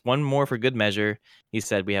 just one more for good measure. He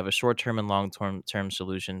said, we have a short-term and long-term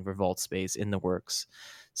solution for Vault Space in the works,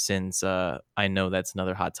 since I know that's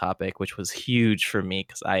another hot topic, which was huge for me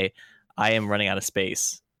because I am running out of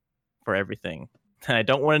space for everything. And I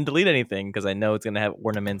don't want to delete anything because I know it's going to have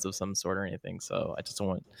ornaments of some sort or anything. So I think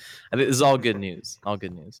this is all good news. All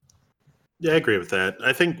good news. Yeah, I agree with that.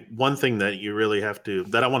 I think one thing that you really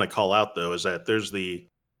that I want to call out, though, is that there's the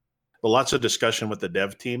lots of discussion with the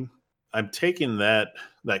dev team. I'm taking that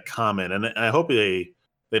comment, and I hope they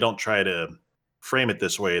don't try to frame it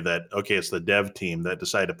this way, that, okay, it's the dev team that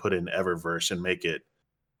decided to put in Eververse and make it,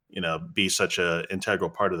 be such a integral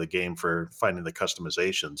part of the game for finding the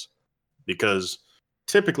customizations. Because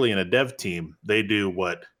typically in a dev team, they do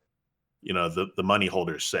what, the money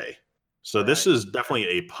holders say. So right. This is definitely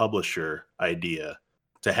a publisher idea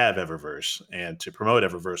to have Eververse and to promote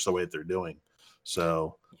Eververse the way that they're doing.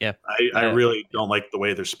 So yeah, I really don't like the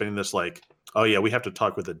way they're spinning this, like, oh yeah, we have to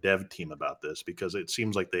talk with the dev team about this, because it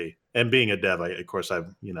seems like and being a dev,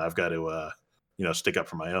 I've got to stick up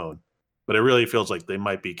for my own, but it really feels like they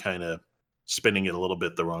might be kind of spinning it a little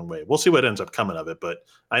bit the wrong way. We'll see what ends up coming of it, but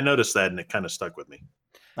I noticed that and it kind of stuck with me.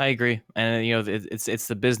 I agree, and it's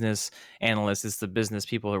the business analysts, it's the business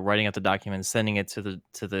people who are writing out the documents, sending it to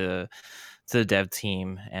the dev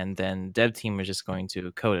team, and then dev team is just going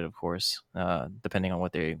to code it, of course, depending on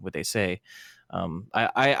what they say.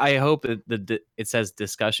 I hope that it says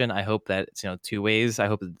discussion. I hope that it's two ways. I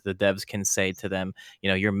hope that the devs can say to them,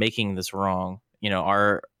 you're making this wrong.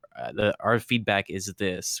 Our feedback is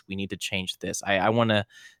this. We need to change this. I want to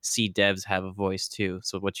see devs have a voice too.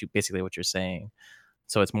 So what you're saying.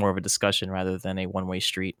 So it's more of a discussion rather than a one-way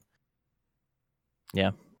street.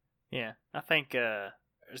 Yeah. Yeah, I think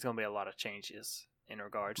there's going to be a lot of changes in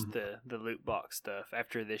regards to the loot box stuff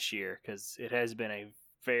after this year, because it has been a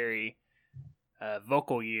very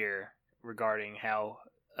vocal year regarding how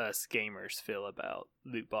us gamers feel about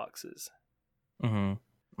loot boxes. Mm-hmm.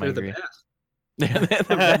 They're the best.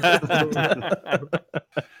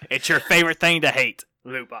 It's your favorite thing to hate,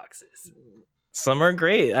 loot boxes. Some are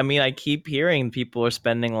great. I mean, I keep hearing people are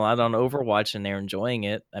spending a lot on Overwatch and they're enjoying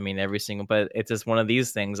it. I mean, but it's just one of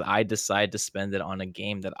these things. I decide to spend it on a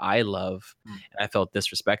game that I love, and I felt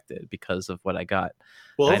disrespected because of what I got.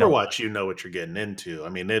 Well, Overwatch, you know what you're getting into. I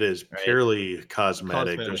mean, it is purely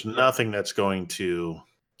cosmetic. There's nothing that's going to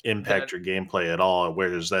impact your gameplay at all,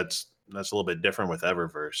 whereas that's a little bit different with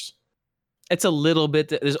Eververse. It's a little bit.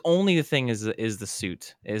 There's only the thing is the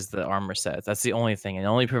suit, is the armor set. That's the only thing, and it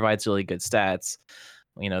only provides really good stats.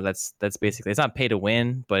 That's basically, it's not pay to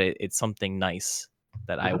win, but it's something nice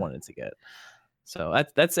that I wanted to get. So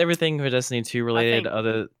that's everything for Destiny 2 related.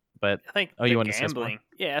 I think you want gambling.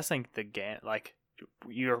 Yeah, I think like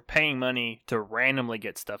you're paying money to randomly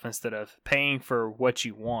get stuff instead of paying for what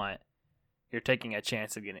you want. You're taking a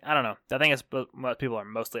chance of getting. I don't know. I think that's what people are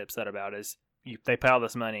mostly upset about is they pay all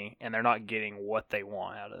this money and they're not getting what they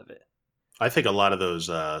want out of it. I think a lot of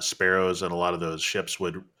those sparrows and a lot of those ships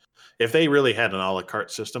would, if they really had an a la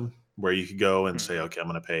carte system where you could go and say, okay, I'm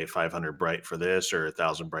going to pay 500 bright for this or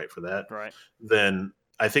 1,000 bright for that, right? Then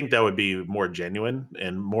I think that would be more genuine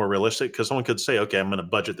and more realistic, because someone could say, okay, I'm going to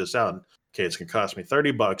budget this out. Okay, it's going to cost me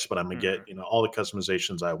 $30, but I'm going to get all the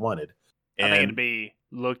customizations I wanted. And I think it'd be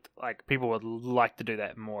looked like people would like to do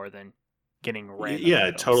that more than getting random. Yeah,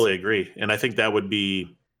 I totally agree. And I think that would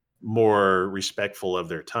be more respectful of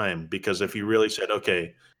their time, because if you really said,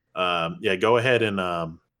 okay, go ahead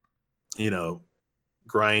and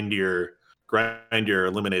grind your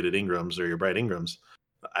eliminated Ingrams or your bright Ingrams.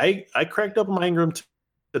 I cracked up my Ingram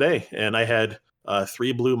today, and I had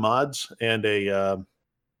 3 blue mods and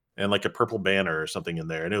and like a purple banner or something in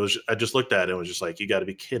there, and I just looked at it and was just like, you got to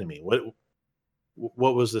be kidding me.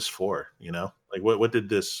 What was this for? Like what did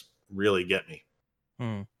this really get me?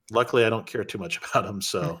 Luckily, I don't care too much about them,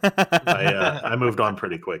 so I moved on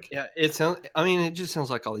pretty quick. Yeah, it just sounds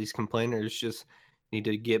like all these complainers just need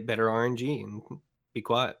to get better RNG and be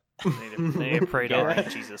quiet. They need to pray to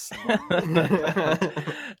RNG Jesus.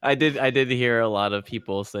 I did hear a lot of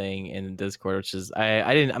people saying in Discord, which is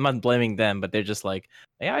I'm not blaming them, but they're just like,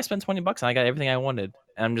 yeah, I spent $20 and I got everything I wanted.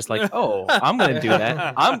 And I'm just like, oh, I'm gonna do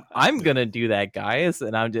that. I'm gonna do that, guys.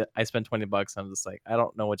 And I spent $20. And I'm just like, I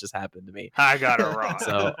don't know what just happened to me. I got it wrong.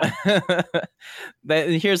 So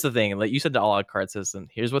here's the thing. Like you said, the all-out card system.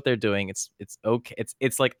 Here's what they're doing. It's okay.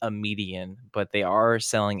 It's like a median, but they are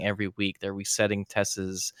selling every week. They're resetting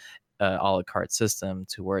Tess's a la carte system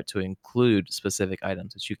to include specific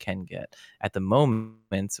items that you can get. At the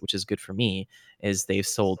moment, which is good for me, is they've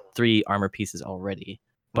sold 3 armor pieces already.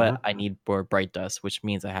 But I need more bright dust, which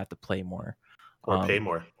means I have to play more. Or pay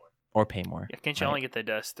more. Yeah, can't you only get the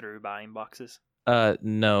dust through buying boxes?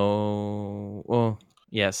 No. Well,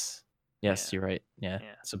 yes. Yes, you're right. Yeah.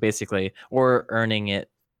 So basically, or earning it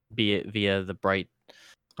via the bright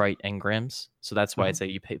engrams. So that's why I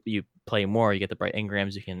say you play more, you get the bright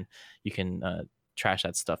engrams, you can trash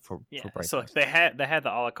that stuff for bright. So they had the a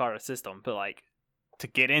la carte system, but like to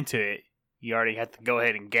get into it, you already have to go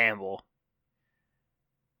ahead and gamble.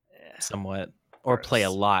 Somewhat, or play a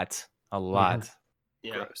lot.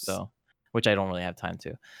 Yeah. So, which I don't really have time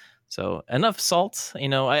to. So enough salt.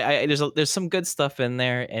 There's some good stuff in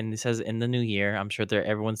there, and it says in the new year. I'm sure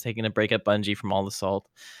everyone's taking a break at Bungie from all the salt.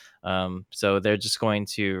 So they're just going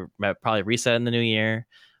to probably reset in the new year.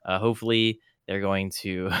 Hopefully, they're going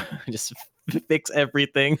to just fix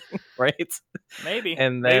everything, right? Maybe.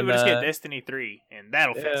 And then we'll just get Destiny 3, and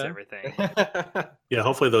that'll fix everything. Yeah,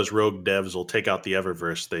 hopefully those rogue devs will take out the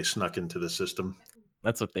Eververse they snuck into the system.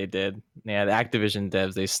 That's what they did. Yeah, the Activision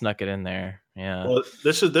devs, they snuck it in there. Yeah. Well,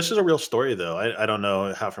 this is a real story, though. I don't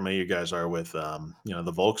know how familiar you guys are with the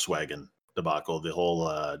Volkswagen debacle, the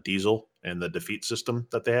whole diesel and the defeat system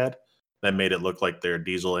that they had that made it look like their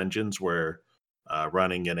diesel engines were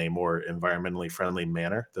running in a more environmentally friendly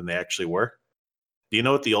manner than they actually were. Do you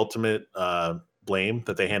know what the ultimate blame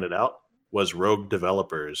that they handed out was? Rogue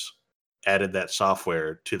developers added that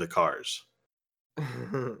software to the cars.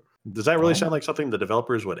 Does that really sound like something the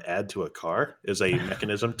developers would add to a car? Is a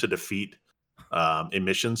mechanism to defeat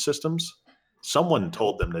emission systems? Someone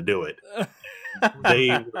told them to do it. They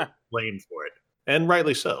were blamed for it, and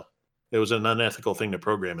rightly so. It was an unethical thing to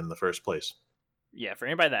program in the first place. Yeah, for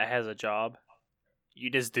anybody that has a job, you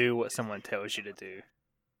just do what someone tells you to do.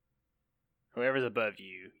 Whoever's above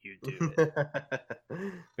you, you do it.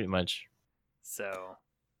 Pretty much. So,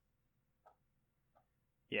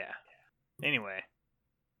 yeah. Anyway.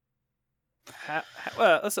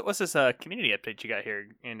 What's this community update you got here,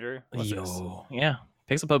 Andrew? Yeah.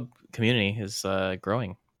 Pixelpub community is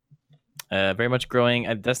growing. Very much growing.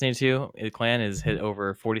 At Destiny 2, the clan has hit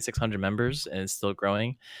over 4,600 members and is still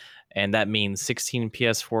growing. And that means 16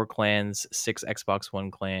 PS4 clans, 6 Xbox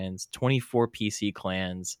One clans, 24 PC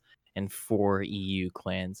clans, and 4 EU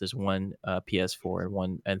clans. There's 1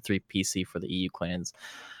 PS4 and 3 PC for the EU clans.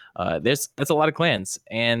 That's a lot of clans,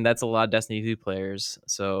 and that's a lot of Destiny 2 players.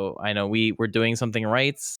 So I know we're doing something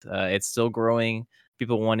right. It's still growing.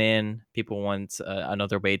 People want in. People want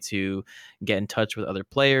another way to get in touch with other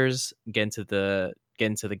players, get into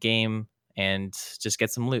the game, and just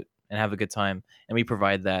get some loot. and have a good time. And we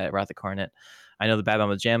provide that at Wrath Incarnate. I know the Bad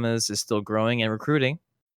Mama Jammas is still growing and recruiting.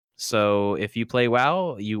 So if you play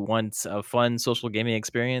WoW, you want a fun social gaming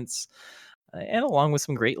experience, and along with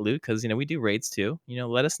some great loot, because we do raids too.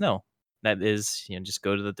 Let us know. That is, just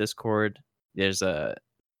go to the Discord. There's the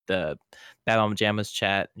Bad Mama Jammas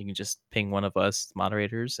chat. You can just ping one of us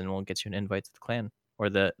moderators, and we'll get you an invite to the clan or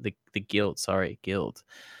the guild. Sorry, guild.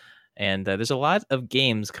 And there's a lot of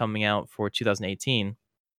games coming out for 2018.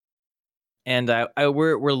 And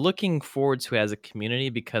we're looking forward to it as a community,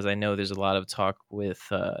 because I know there's a lot of talk with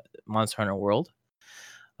Monster Hunter World.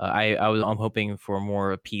 I'm hoping for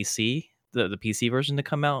more PC, the PC version to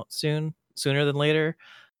come out sooner than later.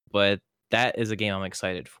 But that is a game I'm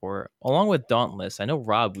excited for, along with Dauntless. I know,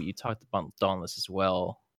 Rob, you talked about Dauntless as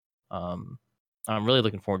well. I'm really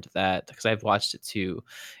looking forward to that, because I've watched it too.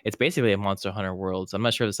 It's basically a Monster Hunter World. So I'm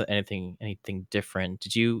not sure if there's anything different.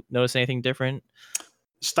 Did you notice anything different?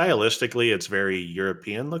 Stylistically, it's very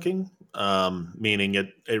European looking, meaning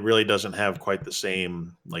it really doesn't have quite the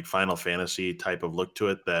same like Final Fantasy type of look to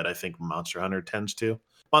it that I think Monster Hunter tends to.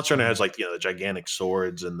 Monster Hunter has like the gigantic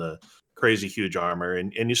swords and the crazy huge armor,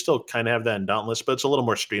 and you still kind of have that in Dauntless, but it's a little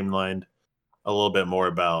more streamlined, a little bit more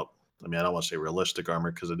about, I don't want to say realistic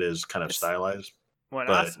armor, because it is kind of stylized.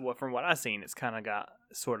 From what I've seen, it's kind of got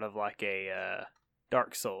sort of like a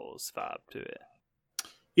Dark Souls vibe to it.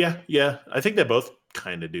 Yeah. I think they both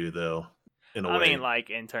kind of do, though, in a way. I mean, like,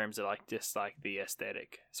 in terms of, like, just, like, the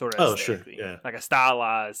aesthetic. Sort of aesthetically. Sure, yeah. Like a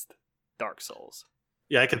stylized Dark Souls.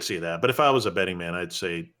 Yeah, I could see that. But if I was a betting man, I'd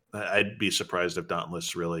say I'd be surprised if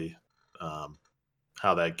Dauntless really,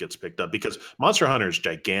 how that gets picked up. Because Monster Hunter is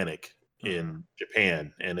gigantic in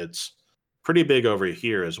Japan, and it's pretty big over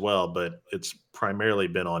here as well, but it's primarily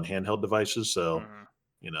been on handheld devices. So,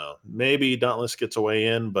 maybe Dauntless gets a way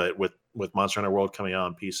in, but with Monster Hunter World coming out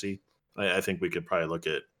on PC, I think we could probably look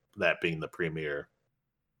at that being the premier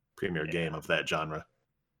game of that genre.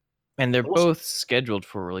 And they're both scheduled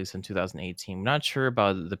for release in 2018. I'm not sure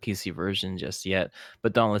about the PC version just yet,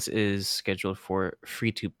 but Dauntless is scheduled for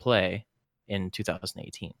free to play in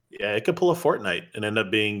 2018. Yeah, it could pull a Fortnite and end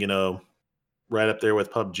up being, right up there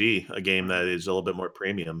with PUBG, a game that is a little bit more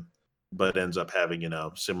premium, but ends up having,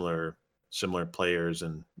 similar players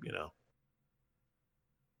and,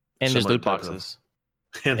 And there's loot boxes.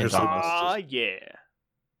 And there's loot boxes.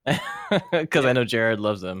 Yeah. Because I know Jared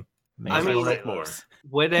loves them. I mean, like more.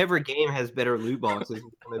 Whatever game has better loot boxes is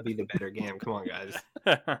going to be the better game. Come on, guys.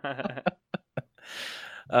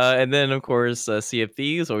 And then, of course, Sea of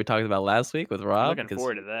Thieves, what we talked about last week with Rob. Looking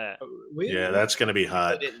forward to that. Yeah, that's going to be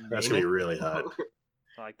hot. That's going to be really hot.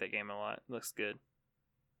 I like that game a lot. Looks good.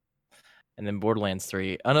 And then Borderlands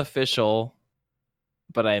 3, unofficial,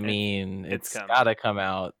 but I mean, it's got to come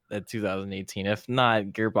out in 2018. If not,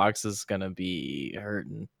 Gearbox is going to be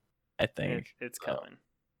hurting, I think. It's coming.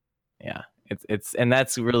 Yeah, it's and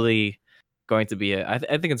that's really going to be I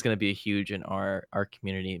think it's going to be a huge in our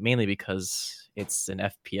community, mainly because it's an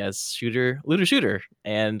FPS looter shooter,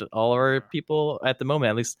 and all our people at the moment,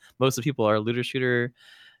 at least most of the people, are looter shooter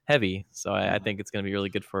heavy. So I think it's going to be really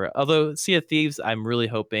good for it. Although Sea of Thieves, I'm really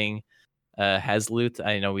hoping has loot.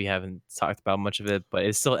 I know we haven't talked about much of it, but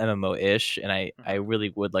it's still MMO-ish, and I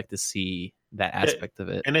really would like to see that aspect of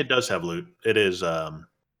it. And it does have loot. It is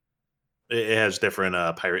it has different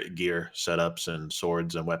pirate gear setups and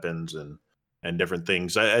swords and weapons and different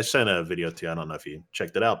things. I sent a video to you. I don't know if you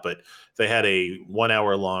checked it out, but they had a 1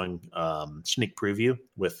 hour long sneak preview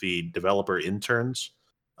with the developer interns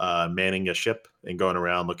manning a ship and going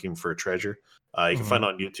around looking for treasure. You can find it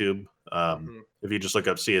on YouTube. If you just look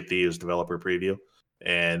up Sea of Thieves developer preview,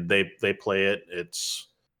 and they play it,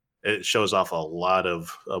 it shows off a lot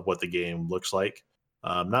of what the game looks like.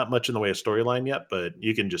 Not much in the way of storyline yet, but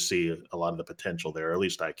you can just see a lot of the potential there, or at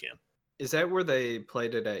least I can. Is that where they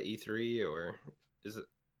played it at E3, or is it?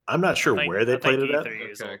 I'm not sure where they played it at.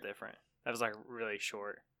 E3 is a little different. That was like really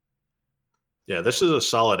short. Yeah, this is a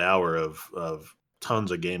solid hour of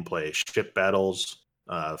tons of gameplay, ship battles,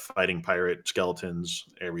 fighting pirate skeletons,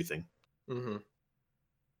 everything. Mm-hmm.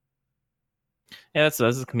 Yeah, that's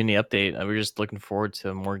a community update. We're just looking forward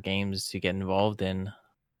to more games to get involved in.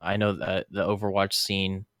 I know that the Overwatch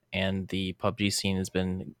scene and the PUBG scene has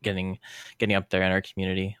been getting up there in our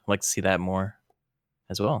community. I'd like to see that more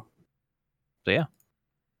as well. So yeah.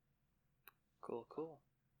 Cool.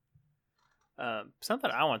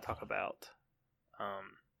 Something I want to talk about,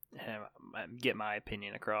 and get my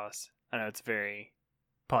opinion across. I know it's very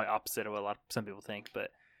probably opposite of what some people think,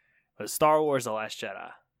 but Star Wars: The Last Jedi.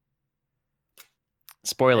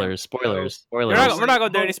 Spoilers. We're not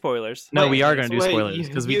going to do any spoilers. No, we are going to do spoilers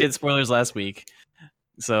because we did spoilers last week.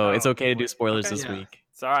 So it's okay to do spoilers this week.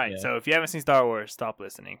 It's all right. Yeah. So if you haven't seen Star Wars, stop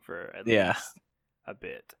listening for at least a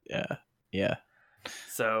bit. Yeah.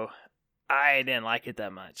 So I didn't like it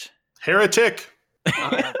that much. Heretic.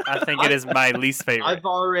 I think it is my least favorite. I've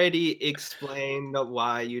already explained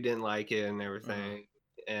why you didn't like it and everything,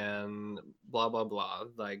 and blah blah blah.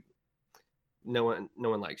 Like, no one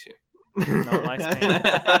likes you. No one likes me.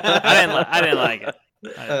 I didn't like it.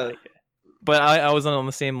 But I was on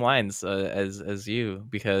the same lines as you,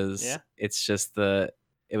 because it's just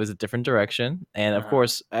it was a different direction, and of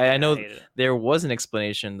course I know there was an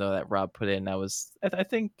explanation though that Rob put in. I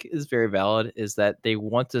think is very valid. Is that they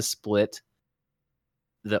want to split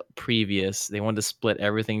they wanted to split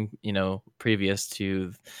everything, previous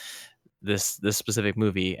to this specific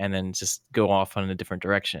movie, and then just go off on a different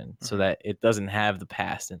direction, so that it doesn't have the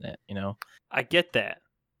past in it. I get that.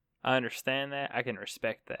 I understand that. I can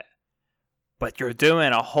respect that. But you're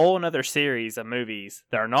doing a whole nother series of movies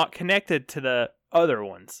that are not connected to the other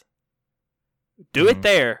ones. Do it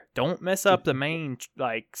there. Don't mess up the main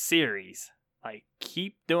series.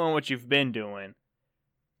 Keep doing what you've been doing.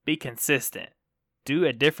 Be consistent. Do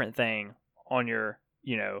a different thing on your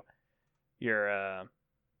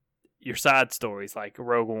side stories like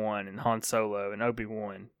Rogue One and Han Solo and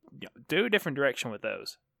Obi-Wan. Do a different direction with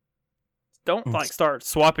those. Don't start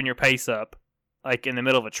swapping your pace up in the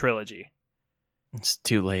middle of a trilogy. It's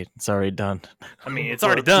too late. It's already done. I mean, it's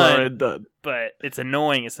already done, but it's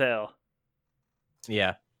annoying as hell.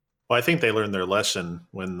 Yeah. Well, I think they learned their lesson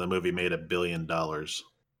when the movie made $1 billion.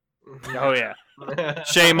 Oh yeah.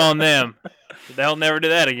 Shame on them. They'll never do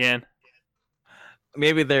that again.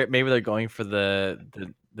 Maybe they're going for the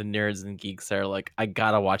nerds and geeks that are like, I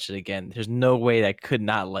gotta watch it again. There's no way I could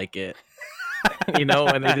not like it. And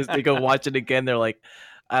they go watch it again. They're like,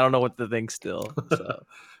 I don't know what to think still. So.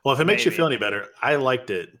 Well, if it makes you feel any better, I liked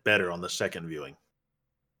it better on the second viewing.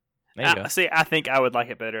 There you go. See, I think I would like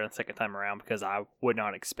it better the second time around because I would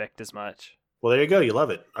not expect as much. Well, there you go. You love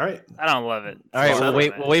it. All right. I don't love it. All right.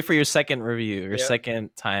 We'll wait for your second review, your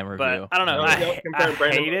second time review. But I don't know.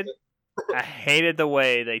 I hated the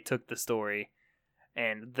way they took the story,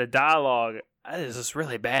 and the dialogue is just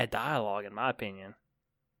really bad dialogue, in my opinion.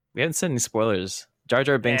 We haven't said any spoilers. Jar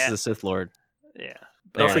Jar Binks is a Sith Lord. Yeah.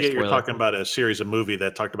 Don't forget you're talking about a series of movie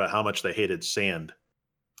that talked about how much they hated sand.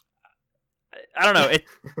 I don't know.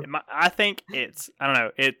 I think I don't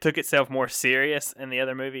know. It took itself more serious in the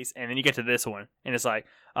other movies, and then you get to this one, and it's like,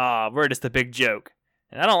 we're just a big joke,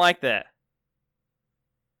 and I don't like that.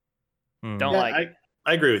 I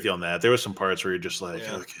agree with you on that. There was some parts where you're just like,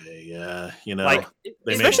 okay, yeah,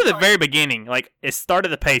 especially the very beginning. It started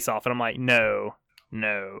the pace off, and I'm like, no.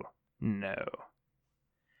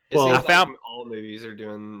 Well, I found all movies are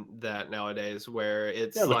doing that nowadays, where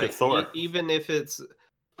it's Thor. Even if it's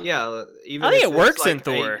I think it works in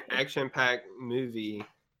Thor. Action-packed movie,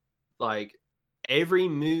 every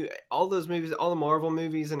movie, all those movies, all the Marvel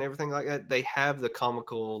movies and everything like that, they have the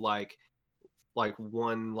comical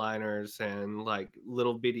one-liners and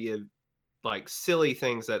little bitty of silly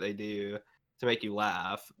things that they do to make you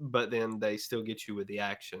laugh, but then they still get you with the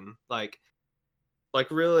action.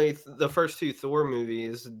 Really, the first two Thor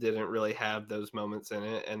movies didn't really have those moments in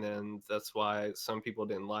it, and then that's why some people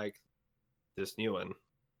didn't like this new one.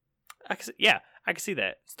 I can see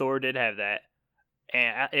that. Thor did have that,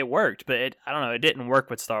 and it worked, but I don't know, it didn't work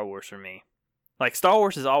with Star Wars for me. Star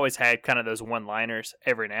Wars has always had kind of those one-liners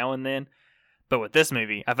every now and then, but with this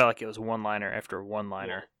movie, I felt like it was one-liner after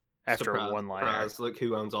one-liner after one-liner. Surprise, look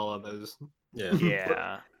who owns all of those. Yeah.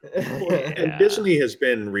 Yeah. And Disney has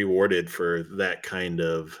been rewarded for that kind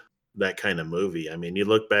of movie. I mean, you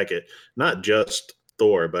look back at not just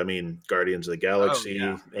Thor, but I mean Guardians of the Galaxy,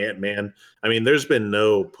 Ant-Man. I mean, there's been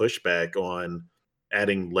no pushback on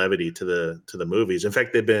adding levity to the movies. In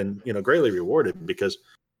fact, they've been, greatly rewarded, because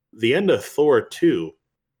the end of Thor 2,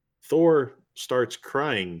 Thor starts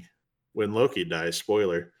crying when Loki dies,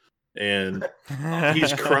 spoiler. And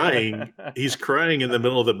he's crying in the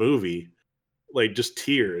middle of the movie. Just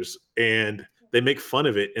tears, and they make fun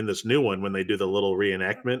of it in this new one when they do the little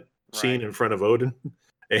reenactment scene in front of Odin,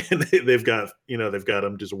 and they've got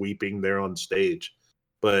him just weeping there on stage.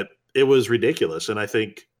 But it was ridiculous, and I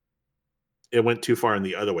think it went too far in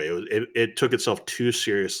the other way. It took itself too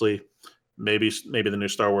seriously. Maybe the new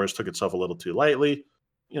Star Wars took itself a little too lightly.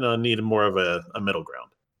 Needed more of a middle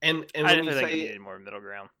ground. And when you say needed more middle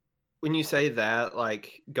ground, when you say that,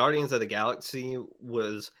 Guardians of the Galaxy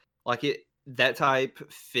was that type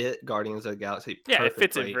fit Guardians of the Galaxy perfectly. Yeah, it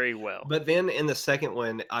fits it very well. But then in the second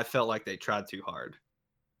one, I felt like they tried too hard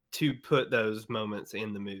to put those moments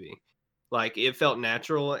in the movie. Like it felt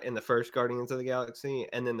natural in the first Guardians of the Galaxy,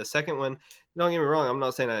 and then the second one. Don't get me wrong, I'm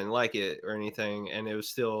not saying I didn't like it or anything, and it was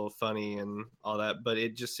still funny and all that, but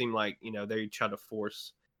it just seemed like they try to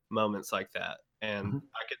force moments like that, and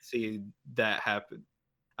I could see that happen.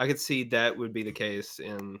 I could see that would be the case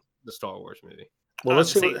in the Star Wars movie. Well,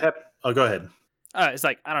 let's see what happens. Oh, go ahead. It's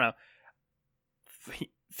like, I don't know.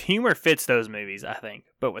 Humor fits those movies, I think.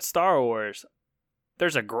 But with Star Wars,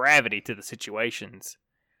 there's a gravity to the situations.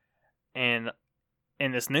 And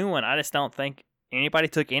in this new one, I just don't think anybody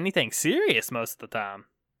took anything serious most of the time.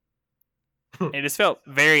 It just felt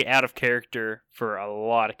very out of character for a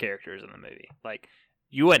lot of characters in the movie. Like,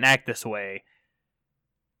 you wouldn't act this way,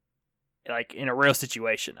 like, in a real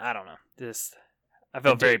situation. I don't know. I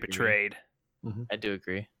felt very betrayed. Mm-hmm. I do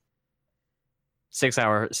agree. 6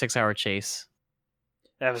 hour chase.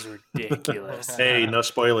 That was ridiculous. Hey, no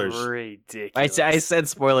spoilers. Ridiculous. I said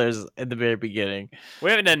spoilers at the very beginning.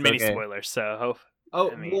 We haven't done many spoilers, so.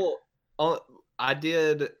 I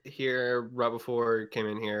did hear right before I came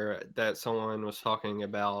in here that someone was talking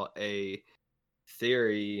about a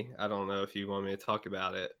theory. I don't know if you want me to talk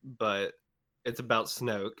about it, but it's about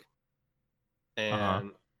Snoke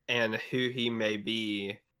and who he may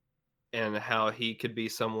be, and how he could be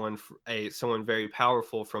someone very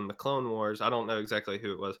powerful from the Clone Wars. I don't know exactly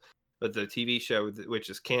who it was, but the TV show, which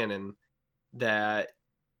is canon, that.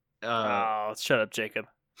 Shut up, Jacob.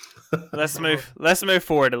 Let's move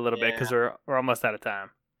forward a little bit because we're almost out of time.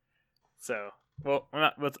 So, we'll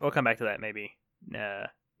come back to that maybe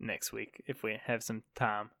next week if we have some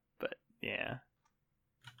time. But yeah,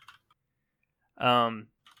 I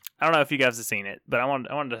don't know if you guys have seen it, but I want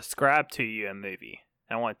to describe to you a movie.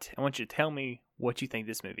 I want you to tell me what you think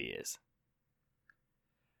this movie is.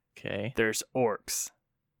 Okay. There's orcs,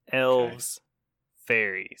 elves,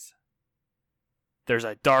 fairies. There's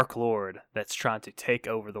a Dark Lord that's trying to take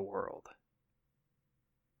over the world.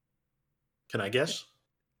 Can I guess?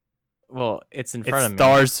 Well, it's in front of me. It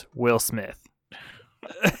stars Will Smith.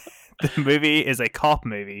 The movie is a cop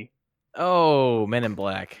movie. Oh, Men in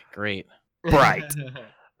Black. Great. Bright.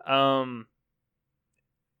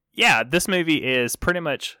 Yeah, this movie is pretty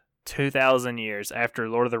much 2,000 years after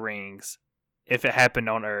Lord of the Rings, if it happened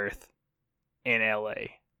on Earth, in LA.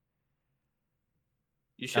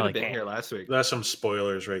 You should have been here last week. That's some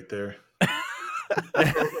spoilers right there.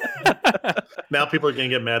 Now people are going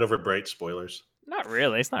to get mad over Bright spoilers. Not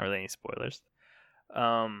really. It's not really any spoilers.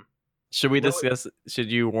 Should we discuss?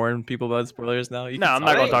 Should you warn people about spoilers now? I'm not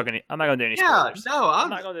going to talk any. I'm not going to do any spoilers. I'm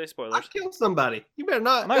not going to do any spoilers. I killed somebody. You better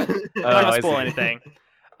not. I'm not going to spoil anything.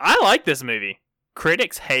 I like this movie.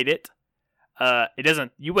 Critics hate it. It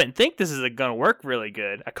doesn't. You wouldn't think this is going to work really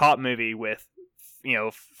good. A cop movie with,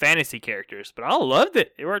 fantasy characters, but I loved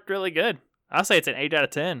it. It worked really good. I'll say it's an 8 out of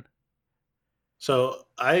 10. So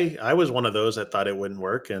I was one of those that thought it wouldn't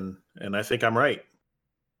work, and I think I'm right.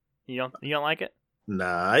 You don't like it?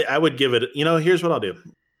 Nah, I would give it. Here's what I'll do.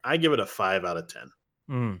 I give it a 5 out of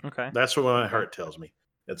 10. Okay, that's what my heart tells me.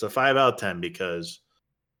 It's a 5 out of 10 because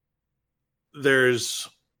there's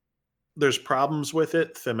problems with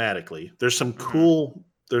it thematically. There's some cool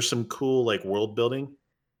like world building,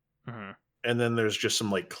 and then there's just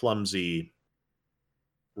some like clumsy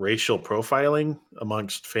racial profiling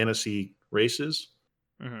amongst fantasy races.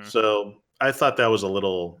 So I thought that was a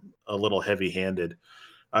little heavy-handed.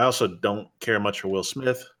 I also don't care much for Will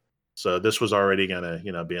Smith, so this was already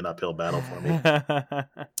gonna be an uphill battle for me.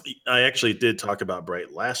 I actually did talk about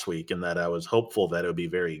Bright last week, and that I was hopeful that it would be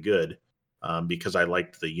very good. Because I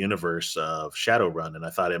liked the universe of Shadowrun, and I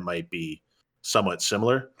thought it might be somewhat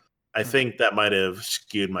similar. I think that might have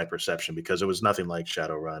skewed my perception because it was nothing like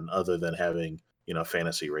Shadowrun other than having,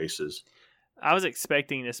 fantasy races. I was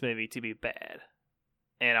expecting this movie to be bad,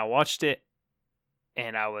 and I watched it,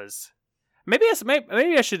 and I was maybe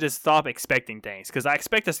I should just stop expecting things because I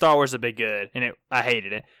expected Star Wars to be good, and I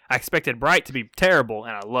hated it. I expected Bright to be terrible,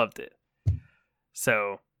 and I loved it.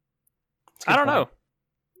 So I don't know,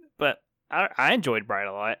 but I enjoyed Bright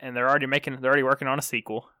a lot, and they're already working on a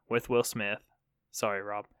sequel with Will Smith. Sorry,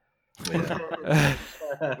 Rob. Yeah.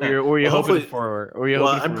 were you hoping for?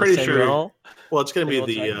 I'm pretty sure. Well, it's going to be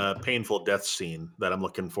the painful death scene that I'm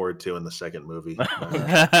looking forward to in the second movie,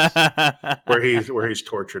 where he's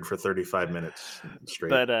tortured for 35 minutes straight.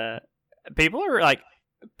 But people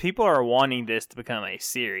are wanting this to become a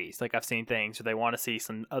series. Like I've seen things where they want to see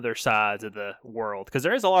some other sides of the world because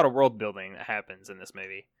there is a lot of world building that happens in this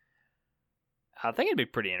movie. I think it'd be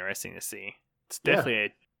pretty interesting to see. It's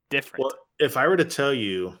definitely different. Well, if I were to tell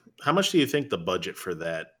you, how much do you think the budget for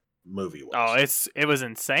that movie was? Oh, it was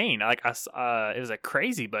insane. Like it was a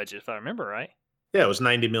crazy budget if I remember right. Yeah, it was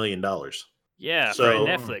 $90 million. Yeah, for a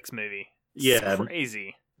Netflix movie. Yeah, it's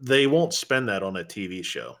crazy. They won't spend that on a TV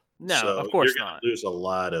show. No, so of course you're not. Lose a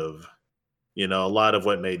lot of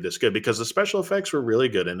what made this good, because the special effects were really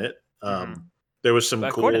good in it. There was some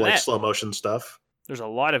cool like slow motion stuff. There's a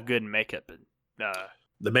lot of good makeup.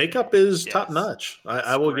 The makeup is top notch.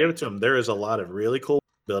 I will give it to them. There is a lot of really cool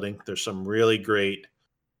building. There's some really great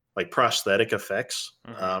like prosthetic effects.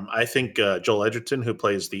 I think Joel Edgerton, who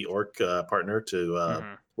plays the orc partner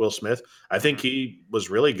to Will Smith, I think he was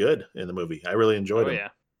really good in the movie. I really enjoyed him. Yeah.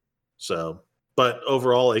 So, but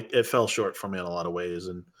overall, it fell short for me in a lot of ways.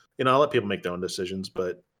 And I'll let people make their own decisions.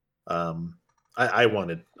 But I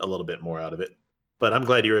wanted a little bit more out of it. But I'm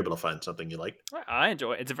glad you were able to find something you liked. I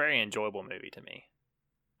enjoy it. It's a very enjoyable movie to me.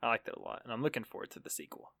 I liked it a lot, and I'm looking forward to the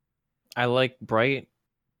sequel. I like Bright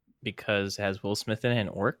because it has Will Smith in it and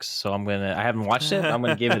orcs. So I haven't watched it. I'm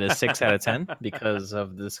gonna give it a 6 out of 10 because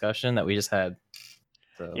of the discussion that we just had.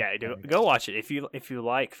 So, yeah, go watch it if you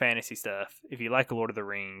like fantasy stuff. If you like Lord of the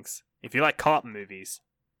Rings, if you like cop movies,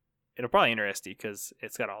 it'll probably interest you because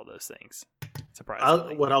it's got all those things.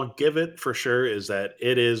 Surprisingly, what I'll give it for sure is that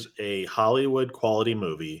it is a Hollywood quality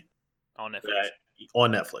movie on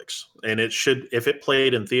Netflix. And it should, if it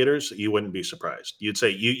played in theaters, you wouldn't be surprised. You'd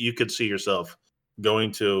say you could see yourself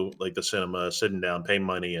going to like the cinema, sitting down, paying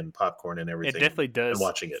money and popcorn and everything. It definitely does and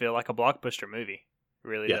watching feel like a blockbuster movie. It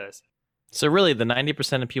really does. So really, the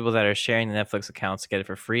 90% of people that are sharing the Netflix accounts get it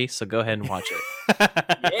for free. So go ahead and watch it.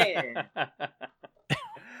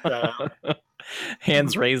 Yeah.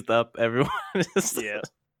 Hands raised up, everyone. Yeah.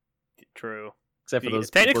 True. Except for those.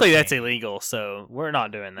 Technically, that's illegal. So we're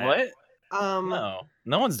not doing that. What?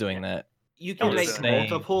 No one's doing that. You can make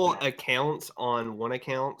multiple accounts on one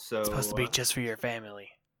account, so it's supposed to be just for your family.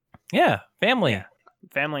 Yeah, family. Yeah.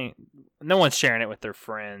 Family. No one's sharing it with their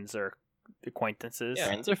friends or acquaintances. Yeah,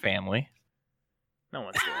 friends or family. No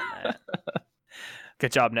one's doing that.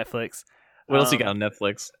 Good job, Netflix. What else you got on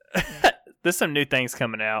Netflix? There's some new things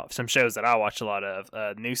coming out. Some shows that I watch a lot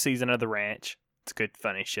of. New season of The Ranch. It's a good,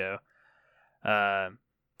 funny show. Some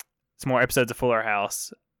more episodes of Fuller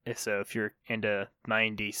House. So if you're into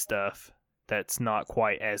 90s stuff that's not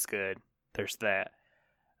quite as good, there's that.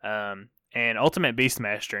 And Ultimate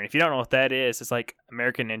Beastmaster. And if you don't know what that is, it's like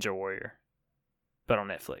American Ninja Warrior, but on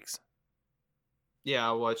Netflix. Yeah,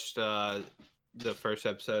 I watched the first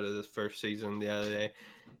episode of this first season the other day.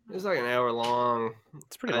 It was like an hour long.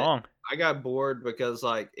 It's pretty long. I got bored because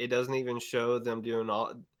like it doesn't even show them doing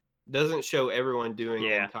doesn't show everyone doing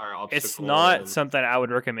the entire obstacle. It's not something I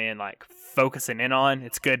would recommend like focusing in on.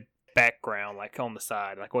 It's good background, like on the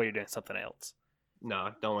side, like while you're doing something else.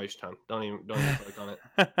 No, don't waste your time. Don't even click on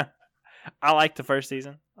it. I liked the first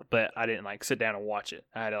season, but I didn't like sit down and watch it.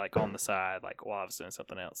 I had it like on the side, like while I was doing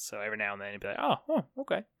something else. So every now and then it'd be like, oh,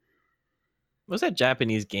 okay. What was that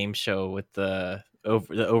Japanese game show with the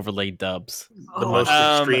overlay dubs? The most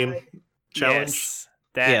extreme challenge.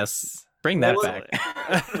 Yes. Bring that back.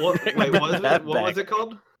 Wait, what was it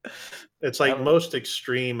called? It's like most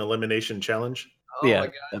extreme elimination challenge. Oh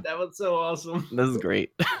my god, that was so awesome. This is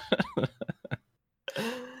great.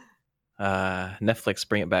 Netflix,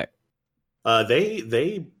 bring it back.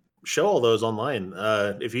 They show all those online.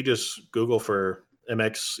 If you just Google for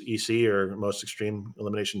MXEC or Most Extreme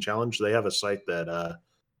Elimination Challenge, they have a site that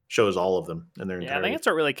shows all of them in their entirety. I think that's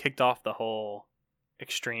what really kicked off the whole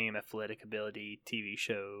extreme athletic ability TV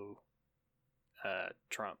show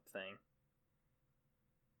Trump thing.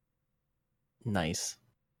 Nice.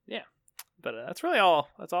 Yeah. But that's really all.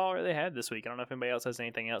 That's all I really had this week. I don't know if anybody else has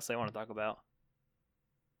anything else they want to talk about.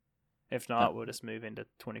 If not, we'll just move into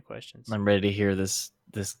 20 questions. I'm ready to hear this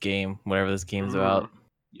game, whatever this game's about.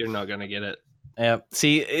 You're not gonna get it. Yeah.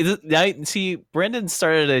 See, Brendan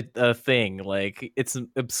started a thing. Like, it's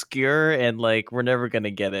obscure and like we're never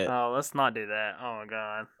gonna get it. Oh, let's not do that. Oh my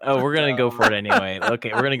god. Oh, we're gonna go for it anyway.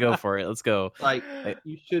 Okay, we're gonna go for it. Let's go. Like,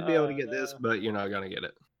 you should be able to get this, but you're not gonna get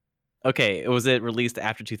it. Okay, was it released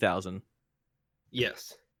after 2000?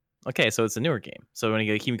 Yes. Okay, so it's a newer game. So when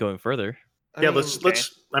you keep going further.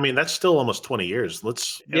 Let's. I mean, that's still almost 20 years.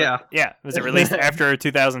 Yeah. Was it released after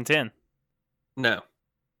 2010? No.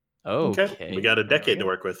 Oh, okay. We got a decade to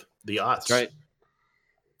work with. The aughts. That's right.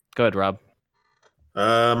 Go ahead, Rob.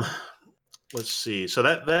 Let's see. So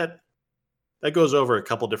that goes over a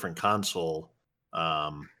couple different console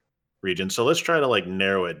regions. So let's try to like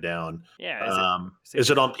narrow it down. Yeah. Is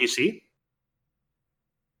it on PC?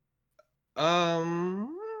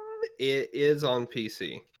 It is on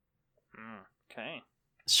PC. Okay.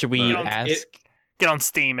 Should we ask? Get on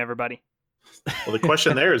Steam, everybody. Well, the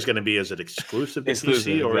question there is going to be: is it exclusive to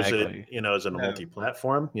PC, or is it is it a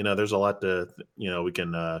multi-platform? There's a lot to we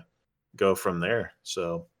can go from there.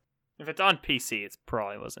 So If it's on PC, it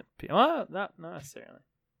probably wasn't. Well, not necessarily.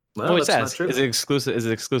 Well, it says, is it exclusive? Is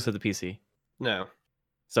it exclusive to PC? No.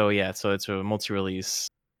 So yeah, so it's a multi-release.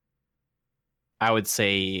 I would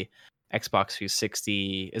say Xbox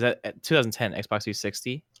 360. Is that 2010 Xbox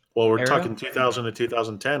 360? Well, we're talking 2000 to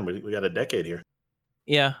 2010. We got a decade here.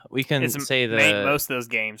 Yeah, we can say that most of those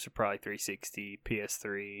games are probably 360,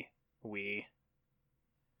 PS3, Wii.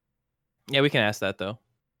 Yeah, we can ask that though.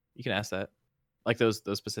 You can ask that, like those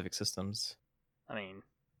specific systems. I mean,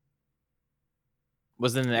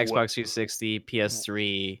 was it an Xbox 360,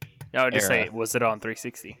 PS3? I would just say, was it on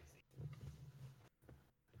 360?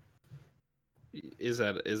 Is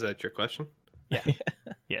that your question? Yeah.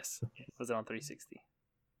 Yes. Was it on 360?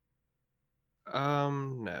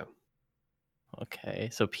 No. Okay,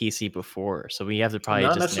 so PC before. So we have to probably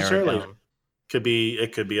not just necessarily. narrow it down.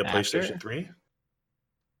 It could be a PlayStation 3.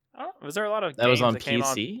 Oh, was there a lot of that games was on that PC? came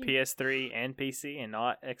on PS3 and PC and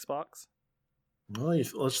not Xbox? Well,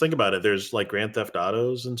 let's think about it. There's like Grand Theft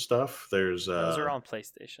Autos and stuff. There's those are on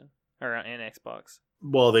PlayStation and Xbox.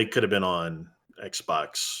 Well, they could have been on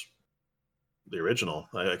Xbox, the original.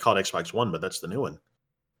 I call it Xbox One, but that's the new one.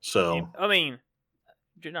 So I mean,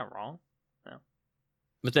 you're not wrong. No.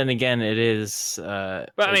 But then again, it is. But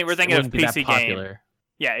I mean, we're thinking of PC game.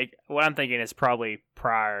 Yeah, what I'm thinking is probably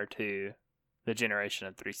prior to the generation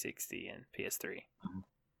of 360 and PS3.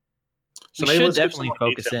 So we should definitely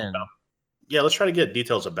focus in. Let's try to get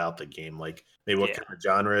details about the game, like maybe what kind of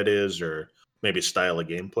genre it is, or maybe style of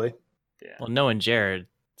gameplay. Yeah. Well, knowing Jared,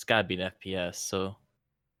 it's got to be an FPS. So,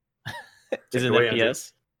 is it an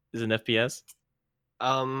FPS? Is it an FPS?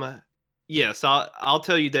 Yes, I'll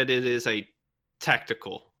tell you that it is a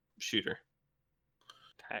tactical shooter.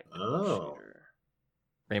 Shooter.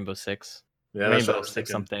 Rainbow Six. Yeah, Rainbow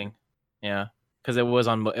Six something. Yeah, because it was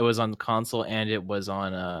on console and it was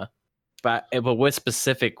on but what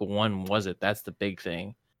specific one was it? That's the big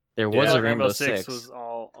thing. There was a Rainbow Six. Was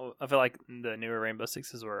all. I feel like the newer Rainbow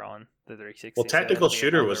Sixes were on the 360. Well, tactical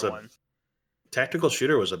shooter was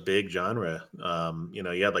a big genre.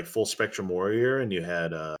 You had like Full Spectrum Warrior, and you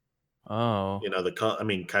had kind of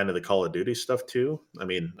the Call of Duty stuff too. I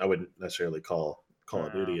mean, I wouldn't necessarily call Call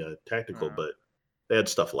of Duty tactical, but they had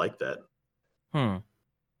stuff like that. So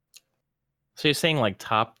you're saying like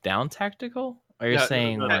top-down tactical? Or you're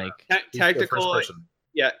saying like tactical?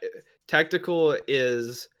 Yeah, tactical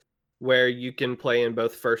is where you can play in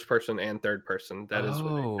both first person and third person. That is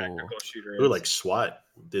what a tactical shooter is. Ooh, like SWAT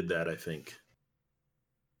did that, I think.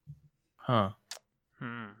 Huh.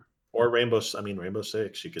 Or Rainbow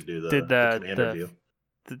Six, you could do the commander view.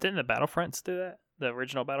 Didn't the Battlefronts do that? The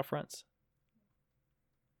original Battlefronts?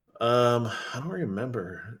 I don't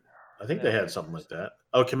remember. I think they had something like that.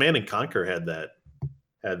 Oh, Command and Conquer had that.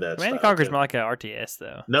 Command and Conquer is more like an RTS,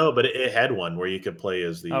 though. No, but it had one where you could play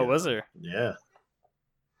as the. Oh, was there? Yeah.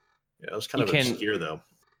 Yeah, it was kind of obscure though.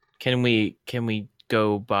 Can we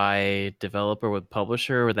go by developer with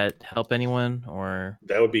publisher? Would that help anyone? Or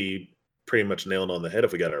that would be pretty much nailed on the head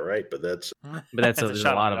if we got it right. But that's there's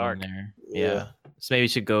a lot of them there. Yeah. So maybe we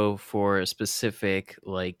should go for a specific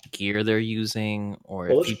like gear they're using,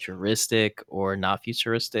 or futuristic or not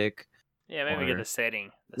futuristic. Yeah, maybe get the setting.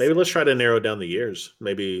 Maybe let's try to narrow down the years.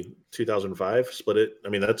 Maybe 2005. Split it. I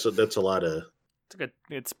mean, that's a lot of. It's a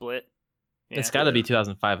good split. Yeah. It's got to be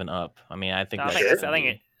 2005 and up. I mean, I think. I think it's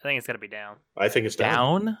got to be down. I think it's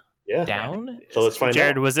down. Yeah, down. So let's find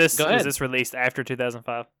Jared, out. Was this released after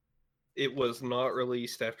 2005? It was not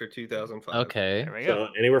released after 2005. Okay. There we go.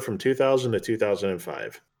 So anywhere from 2000 to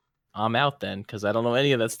 2005. I'm out then because I don't know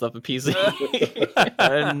any of that stuff at PC. I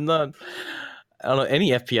don't know any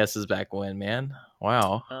FPSs back when, man.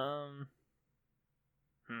 Wow.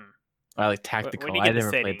 I like tactical. I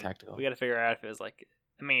never played tactical. We got to figure out if it was like.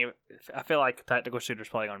 I mean, I feel like tactical shooter is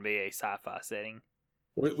probably going to be a sci-fi setting.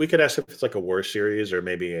 We could ask if it's like a war series or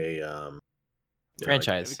maybe a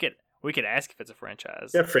franchise. We could ask if it's a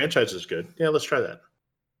franchise. Yeah, franchise is good. Yeah, let's try that.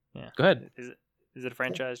 Yeah, go ahead. Is it a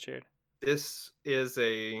franchise, Jared? This is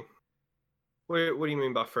a. What do you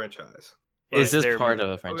mean by franchise? Is this part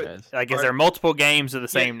of a franchise? Like, is there multiple games of the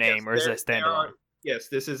same name, or is it standalone? Yes,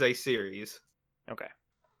 this is a series. Okay.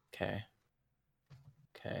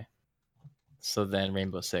 So then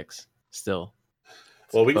Rainbow Six still.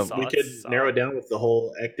 Well, we could narrow it down with the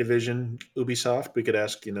whole Activision Ubisoft. We could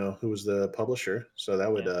ask, who was the publisher, so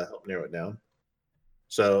that would help narrow it down.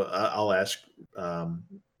 So I'll ask,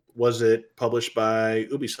 was it published by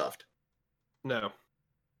Ubisoft? No.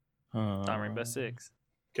 Not Rainbow Six.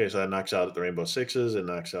 Okay, so that knocks out the Rainbow Sixes. It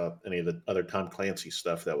knocks out any of the other Tom Clancy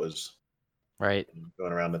stuff that was going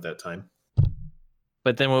around at that time.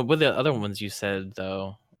 But then what were the other ones you said,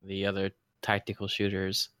 though? The other tactical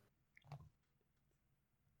shooters?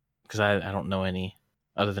 because I don't know any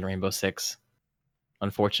other than Rainbow Six,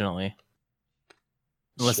 unfortunately.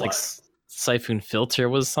 Unless like Siphon Filter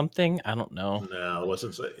was something, I don't know. No, it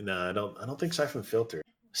wasn't. No, I don't think Siphon Filter.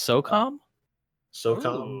 SOCOM.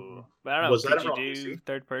 Ooh. But I don't know. Could you do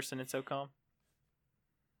third person in SOCOM?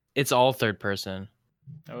 It's all third person.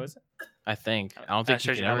 Oh, is it? I think. I don't think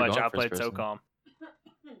you can ever go first person. How much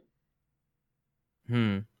I played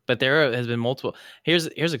SOCOM. But there has been multiple. Here's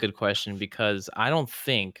a good question, because I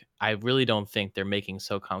really don't think they're making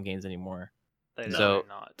SOCOM games anymore. They're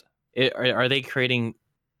not. Are they creating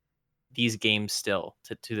these games still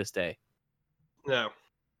to this day? No.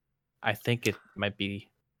 I think it might be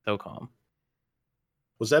SOCOM.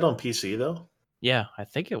 Was that on PC though? Yeah, I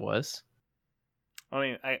think it was. I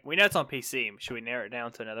mean, we know it's on PC. Should we narrow it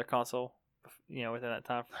down to another console? Within that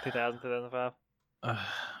time, 2000, 2005. I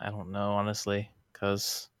don't know, honestly,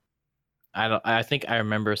 because I think I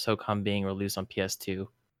remember SOCOM being released on PS2.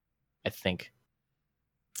 I think.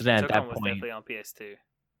 But then SOCOM at that was point, definitely on PS2.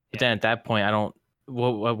 But then at that point, I don't.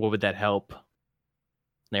 What would that help?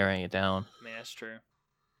 Narrowing it down. I mean, that's true.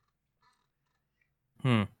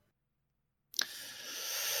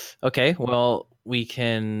 Okay, well, we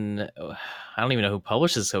can. I don't even know who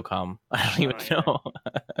publishes SOCOM. I don't even know.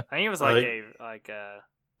 I think it was like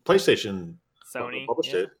PlayStation. Sony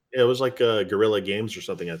published it. Yeah, it was like Guerrilla Games or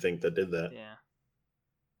something. I think that did that.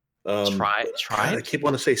 Yeah. Tribe. I keep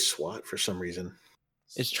wanting to say SWAT for some reason.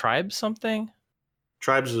 Is Tribe something?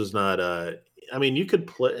 Tribes is not. I mean, you could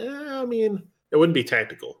play. I mean, it wouldn't be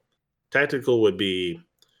tactical. Tactical would be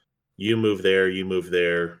you move there.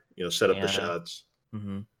 Set up the shots.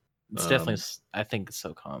 Mm-hmm. It's definitely. I think it's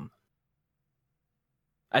SOCOM.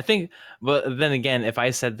 I think, but then again, if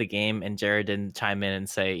I said the game and Jared didn't chime in and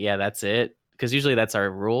say, "Yeah, that's it," because usually that's our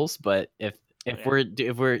rules. But if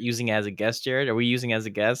we're using it as a guest, Jared, are we using it as a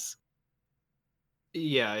guest?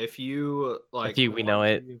 Yeah, if you like, we know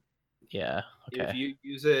it. Yeah. Okay. If you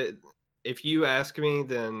use it, if you ask me,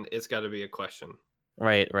 then it's got to be a question.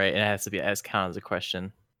 Right. It has to be as count as a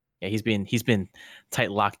question. Yeah, he's been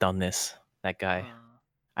tight locked on this. That guy.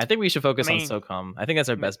 I think we should focus on SOCOM. I think that's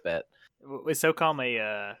our best bet. Was SOCOM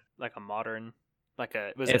a modern,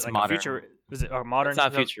 it's modern. Was it modern? It's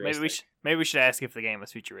not futuristic. Maybe we should ask if the game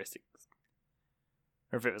was futuristic,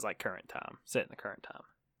 or if it was like current time, set in the current time.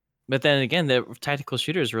 But then again, the tactical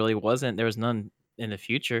shooters really wasn't. There was none in the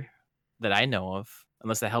future that I know of,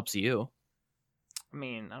 unless that helps you. I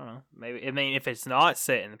mean, I don't know. Maybe. I mean, if it's not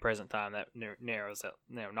set in the present time, that narrows out,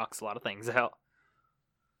 knocks a lot of things out.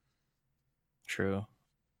 True.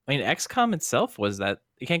 I mean, XCOM itself was that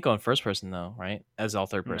you can't go in first person though, right? As all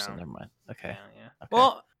third person. No. Never mind. Okay. Yeah. Okay.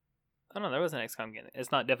 Well, I don't know. There was an XCOM game.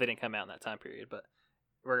 It's not definitely didn't come out in that time period, but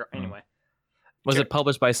anyway. Was it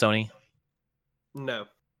published by Sony? No.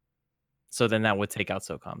 So then that would take out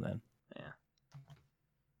SOCOM then. Yeah.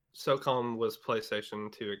 SOCOM was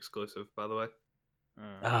PlayStation 2 exclusive, by the way.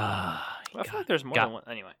 I feel like there's more than one.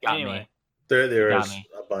 Anyway. Me. There is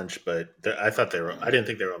a bunch, but I thought they were. I didn't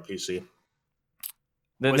think they were on PC.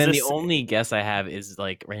 Then the only guess I have is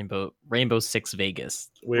like Rainbow Six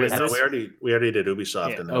Vegas. We already did Ubisoft.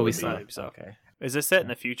 Yeah. Ubisoft. Okay. Is this set in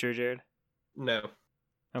the future, Jared? No.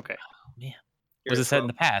 Okay. Oh, man. Was it set in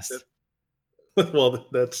the past? Well,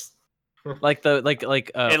 that's like present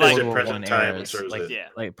times,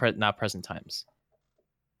 not present times.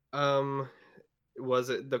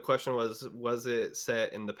 The question was it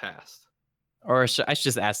set in the past? Or I should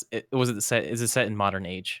just ask, is it set in modern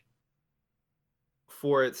age?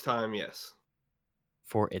 For its time, yes.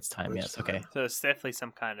 For its time, yes. Okay. So it's definitely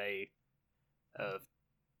some kind of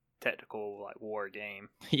technical war game.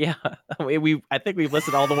 Yeah, I think we've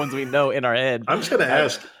listed all the ones we know in our head. I'm just gonna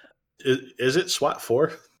ask: Is it SWAT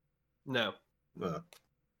 4? No.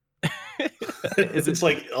 It's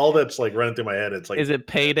like all that's like running through my head. It's like, is it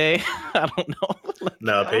Payday? I don't know.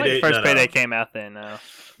 No, Payday. First Payday came out then.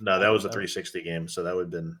 No, that was a 360 game, so that would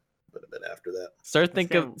have been after that. Start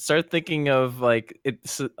thinking of like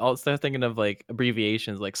it's. I'll start thinking of like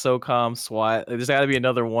abbreviations like SOCOM, SWAT. There's got to be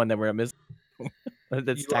another one that we're missing.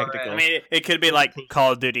 That's tactical. I mean, it could be like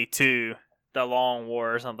Call of Duty 2, The Long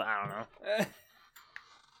War, or something. I don't know.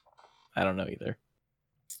 I don't know either.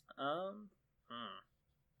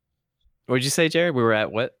 What did you say, Jared? We were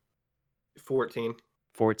at what? 14.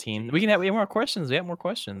 14. We have more questions. We have more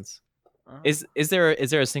questions. Is there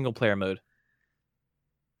a single player mode?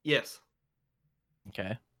 Yes.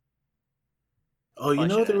 Okay. Oh, you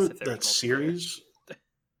know that series?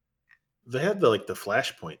 They had the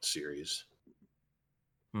Flashpoint series.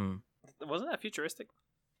 Wasn't that futuristic?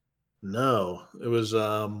 No, it was.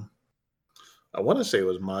 I want to say it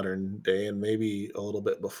was modern day and maybe a little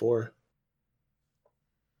bit before.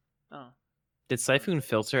 Oh. Did Siphon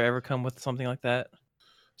Filter ever come with something like that?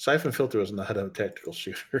 Siphon Filter was not a tactical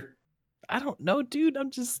shooter. I don't know, dude. I'm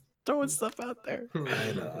just throwing stuff out there.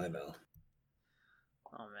 I know.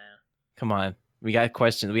 Oh man. Come on. We got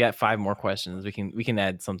questions. We got 5 more questions. We can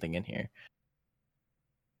add something in here.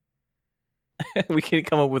 We can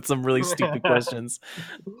come up with some really stupid questions.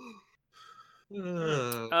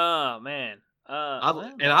 Oh man.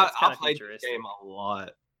 I played this game a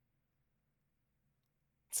lot.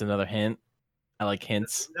 It's another hint. I like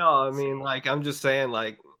hints. No, I mean, like, I'm just saying,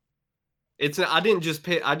 like, I didn't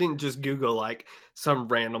just Google like some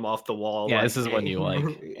random off the wall. Yeah, like, this is one you like.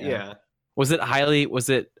 Yeah. Was it highly? Was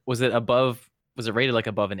it above? Was it rated like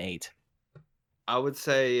above an 8? I would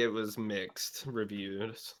say it was mixed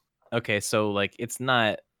reviews. Okay, so like it's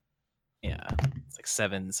not. Yeah, it's like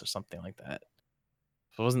 7s or something like that.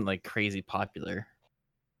 So it wasn't like crazy popular.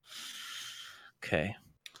 Okay,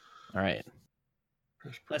 all right.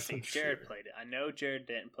 Let's see. Jared played it. I know Jared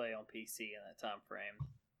didn't play on PC in that time frame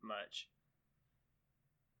much.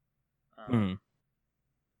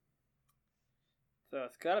 So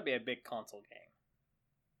it's got to be a big console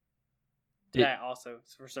game. That also,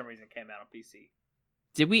 for some reason, came out on PC.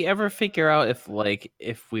 Did we ever figure out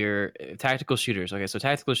if we're tactical shooters? Okay, so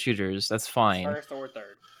tactical shooters, that's fine. First or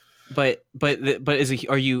third. But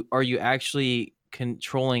are you actually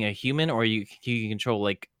controlling a human, or you control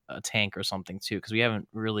like a tank or something too? Because we haven't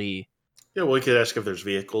really. Yeah, well, we could ask if there's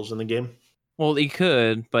vehicles in the game. Well, you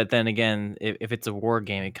could, but then again, if it's a war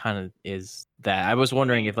game, it kind of is that. I was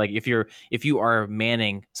wondering if you are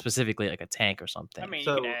manning specifically like a tank or something. I mean,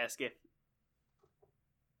 you can ask if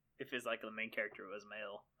it's like the main character was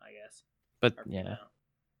male, I guess. But yeah.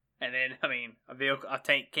 And then I mean, a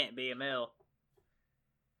tank can't be a male.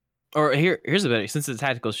 Or here's a better, since it's a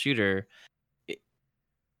tactical shooter.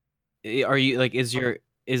 Are you like is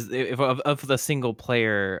of the single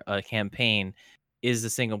player campaign? Is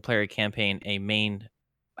the single player campaign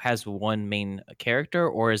has one main character,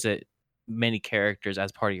 or is it many characters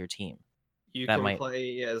as part of your team? You can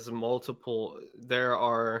play as multiple. There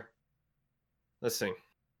are. Let's see.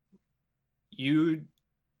 You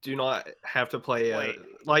do not have to play.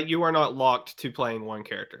 Like you are not locked to playing one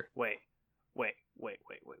character. Wait. What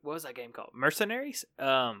was that game called? Mercenaries?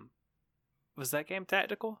 Was that game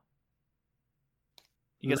tactical?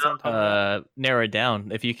 You get something narrow it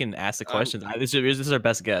down if you can ask the questions. This is our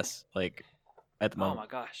best guess, like at the moment. Oh my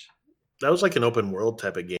gosh, that was like an open world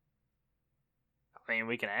type of game. I mean,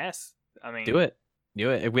 we can ask. I mean, do it.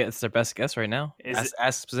 It's our best guess right now.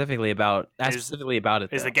 Ask specifically about it.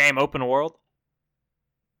 Is the game open world?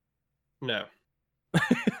 No.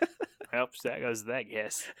 Well, that goes that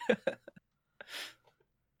guess.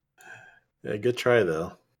 Yeah, good try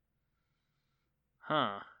though.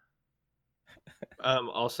 Huh.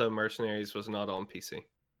 Also, Mercenaries was not on PC.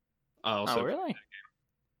 Oh, really?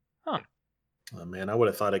 Huh. Oh man, I would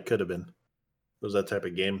have thought it could have been. It was that type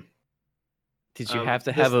of game. Did you have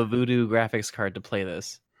to have a Voodoo graphics card to play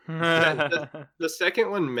this? The second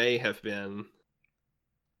one may have been.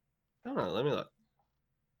 I don't know. Let me look.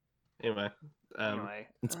 Anyway. But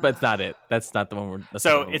it's not it. That's not the one we're.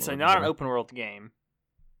 So it's not an open world game,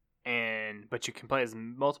 but you can play as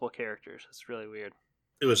multiple characters. It's really weird.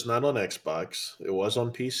 It was not on Xbox. It was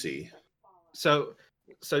on PC. So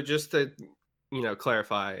just to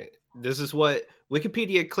clarify, this is what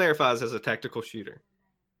Wikipedia clarifies as a tactical shooter.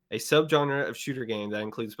 A subgenre of shooter game that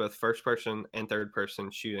includes both first-person and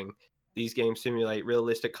third-person shooting. These games simulate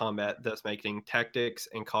realistic combat, thus making tactics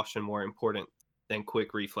and caution more important than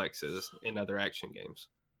quick reflexes in other action games.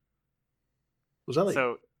 Was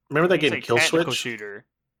that remember that game Kill Switch? Shooter.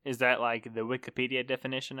 Is that like the Wikipedia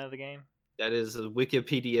definition of the game? That is the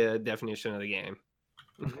Wikipedia definition of the game.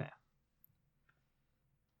 Okay.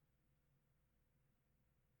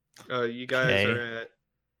 You guys are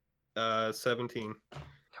at 17.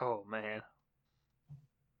 Oh man.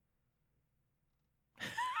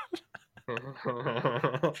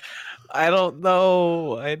 I don't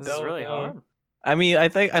know. This is really hard. I mean, I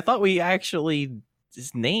thought we actually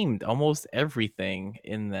just named almost everything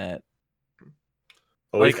in that.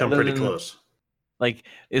 Oh, we come pretty close. Like,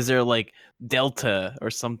 is there like Delta or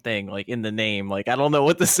something like in the name? Like, I don't know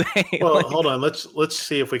what to say. Well, hold on. Let's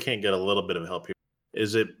see if we can't get a little bit of help here.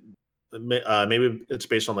 Is it maybe it's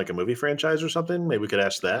based on like a movie franchise or something? Maybe we could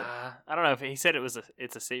ask that. I don't know if he said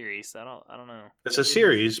it's a series. I don't know. It's a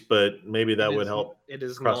series, but maybe that would help. It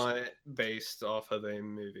is not based off of a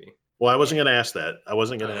movie. Well, I wasn't going to ask that.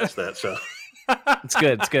 So it's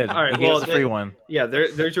good. It's good. All right. Well, it's a free one. Yeah,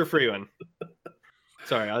 there's your free one.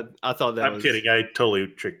 Sorry, I thought that. I'm kidding. I totally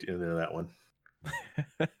tricked you into that one.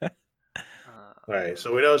 All right,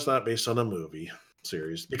 so we know it's not based on a movie.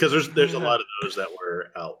 series because there's a lot of those that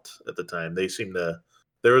were out at the time. They seem to.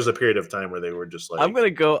 There was a period of time where they were just like. I'm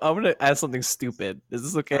gonna ask something stupid. Is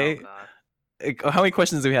this okay? How many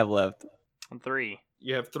questions do we have left? 3.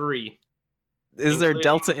 You have 3. Is there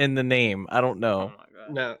delta in the name? I don't know. Oh my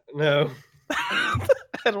God. No.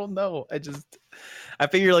 I don't know. I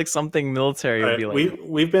figure like something military would be like.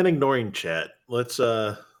 We've been ignoring chat. Let's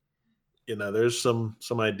there's some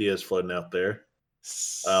ideas floating out there.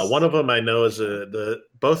 One of them I know is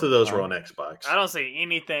both of those were on Xbox. I don't see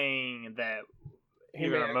anything that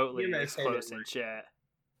even remotely is close in chat.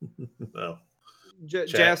 No.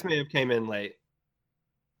 Jas may have came in late.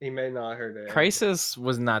 He may not have heard it. Crisis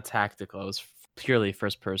was not tactical. It was purely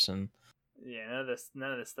first person. Yeah,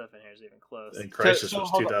 none of this stuff in here is even close. And Crisis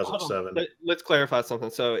was 2007. Let's clarify something.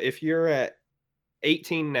 So if you're at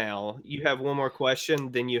 18 now, you have one more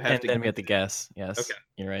question, then you have to. Then we have to guess. Yes. Okay.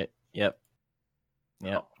 You're right. Yep.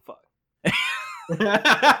 Oh, fuck.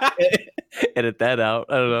 Edit that out.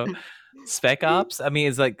 I don't know. Spec Ops? I mean,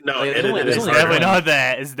 it's like no, it's definitely not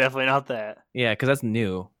that. It's definitely not that. Yeah, because that's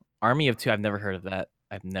new. Army of Two. I've never heard of that.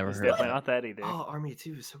 It's definitely not that either. Oh, Army of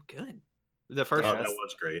Two is so good. The first that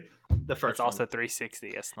was great. The first. It's also 360.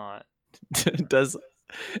 It's not.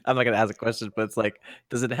 I'm not gonna ask a question, but it's like,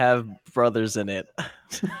 does it have brothers in it?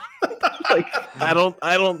 Like, I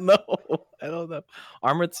don't know.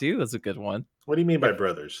 Armor 2 is a good one. What do you mean by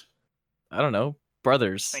brothers? I don't know.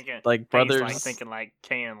 Brothers. Brothers. Thinking like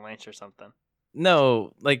Kane and Lynch or something.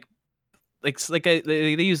 No, they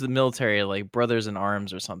use the military like brothers in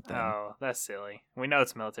arms or something. Oh, that's silly. We know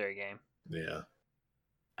it's a military game. Yeah.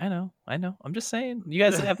 I know. I'm just saying. You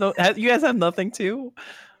guys have nothing too.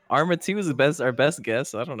 Arma 2 is our best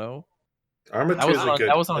guess. I don't know. Arma 2 is a good.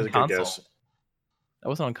 That was on console. Guess. That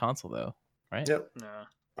was on console though, right? Yep. No.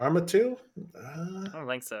 Arma 2? I don't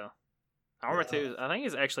think so. Arma 2, I think,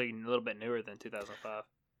 is actually a little bit newer than 2005.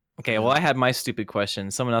 Okay, well, I had my stupid question.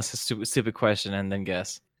 Someone else's stupid question, and then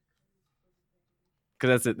guess. Because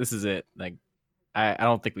that's it. This is it. Like, I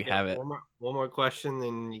don't think we have it. One more question,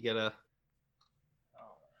 then you gotta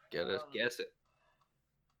guess it.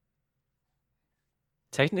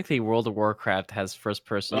 Technically, World of Warcraft has first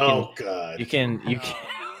person. God! You can.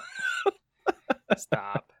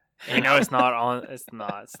 Stop. You know it's not on. It's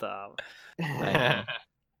not. Stop.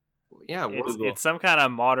 Yeah, it's some kind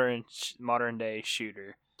of modern day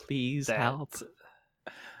shooter. Please help.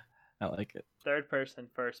 I like it. Third person,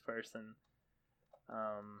 first person.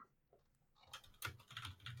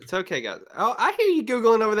 It's okay, guys. Oh, I hear you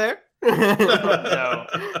googling over there.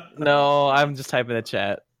 No, I'm just typing in the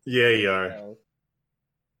chat. Yeah, you are.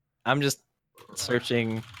 I'm just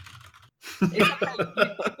searching. You can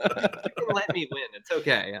let me win. It's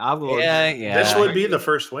okay. I will. Yeah. This would be the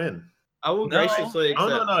first win. I will graciously accept.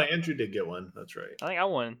 No. Andrew did get one. That's right. I think I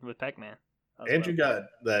won with Pac-Man. Andrew got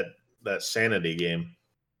that Sanity game.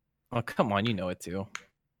 Oh, come on. You know it too.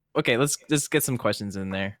 Okay, let's just get some questions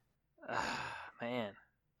in there. Man.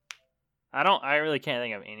 I really can't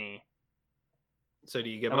think of any. So do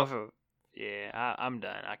you give up? Yeah, I'm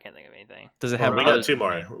done. I can't think of anything. Does it have? We got two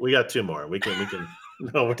more. We can.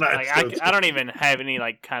 No, we're not. Like, I don't even have any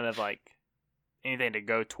kind of anything to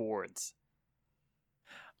go towards.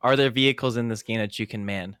 Are there vehicles in this game that you can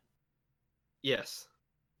man? Yes.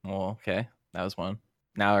 Well, okay, that was one.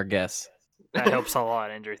 Now our guess. That helps a lot,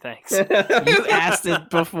 Andrew. Thanks. You asked it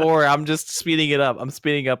before. I'm just speeding it up. I'm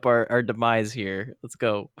speeding up our demise here. Let's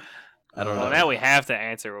go. I don't know. Now we have to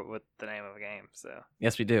answer with the name of a game. So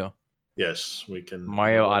yes, we do. Yes, we can.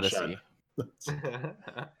 Mario Odyssey.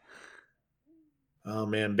 Oh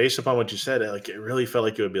man, based upon what you said, it really felt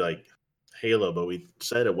like it would be like Halo, but we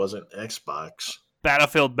said it wasn't Xbox.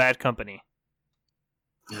 Battlefield Bad Company.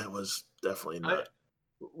 Yeah, it was definitely not.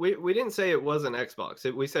 We didn't say it wasn't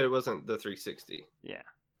Xbox. We said it wasn't the 360. Yeah.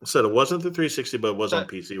 I said it wasn't the 360, but it was on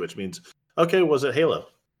PC, which means okay, was it Halo?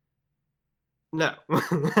 No.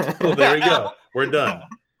 Well, there we go. We're done.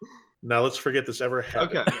 Now let's forget this ever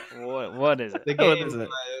happened. Okay. What is it? The game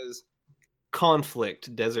was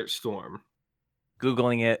Conflict Desert Storm.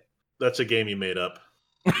 Googling it. That's a game you made up.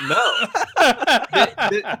 No.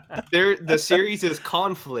 The series is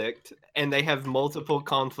Conflict, and they have multiple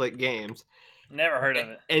Conflict games. Never heard of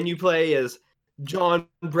it. And you play as John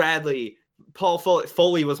Bradley. Paul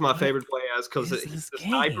Foley was my favorite play as because he's the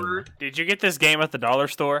sniper. Did you get this game at the dollar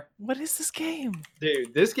store? What is this game?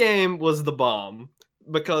 Dude, this game was the bomb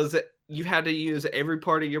because you had to use every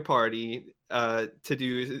part of your party to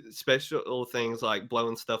do special things like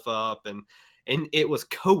blowing stuff up, and it was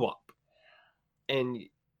co-op, and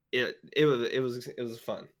it was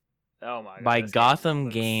fun. Oh my god! By Gotham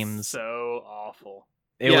Games. So awful.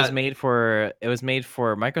 It was made for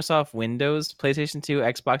Microsoft Windows, PlayStation 2,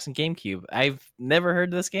 Xbox, and GameCube. I've never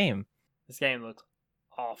heard of this game. This game looks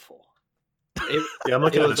awful. I'm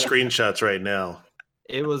looking at the screenshots right now.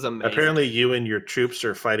 It was amazing. Apparently, you and your troops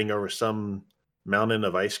are fighting over some mountain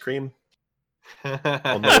of ice cream.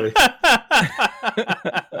 I'll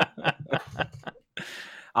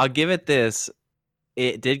give it this.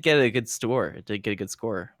 It did get a good score. It did get a good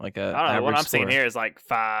score. Like a I don't know. What I'm score. seeing here is like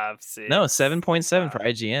 5, 6. No, 7.7 for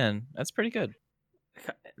IGN. That's pretty good.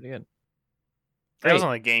 Pretty good. That was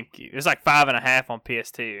on the GameCube. It was like 5.5 on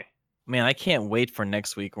PS2. Man, I can't wait for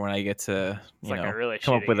next week when I get to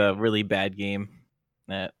come up with a really bad game.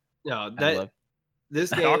 This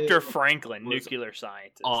game, Dr. Franklin, nuclear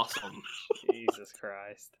scientist. Awesome. Jesus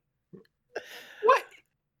Christ. What?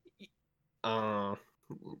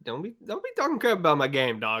 Don't be talking crap about my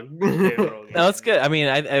game, dog. No, it's good. I mean,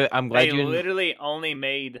 I'm glad they literally only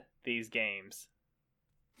made these games.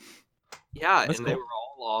 Yeah, and they were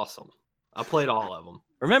all awesome. I played all of them.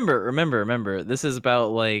 Remember. This is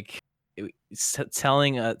about like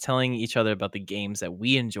telling each other about the games that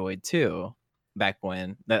we enjoyed too back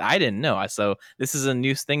when that I didn't know. So this is a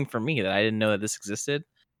new thing for me that I didn't know that this existed.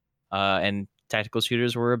 And tactical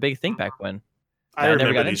shooters were a big thing back when. I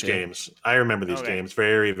remember these games. I remember these games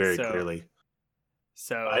very, very clearly.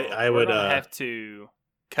 So I would have to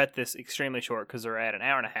cut this extremely short because we're at an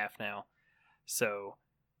hour and a half now. So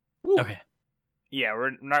okay, yeah,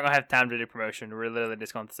 we're not gonna have time to do promotion. We're literally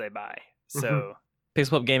just going to say bye. So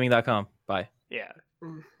pixelpupgaming.com. Bye. Yeah,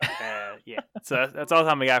 yeah. So that's all the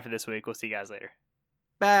time we got for this week. We'll see you guys later.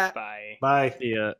 Bye. Bye. Bye. See ya.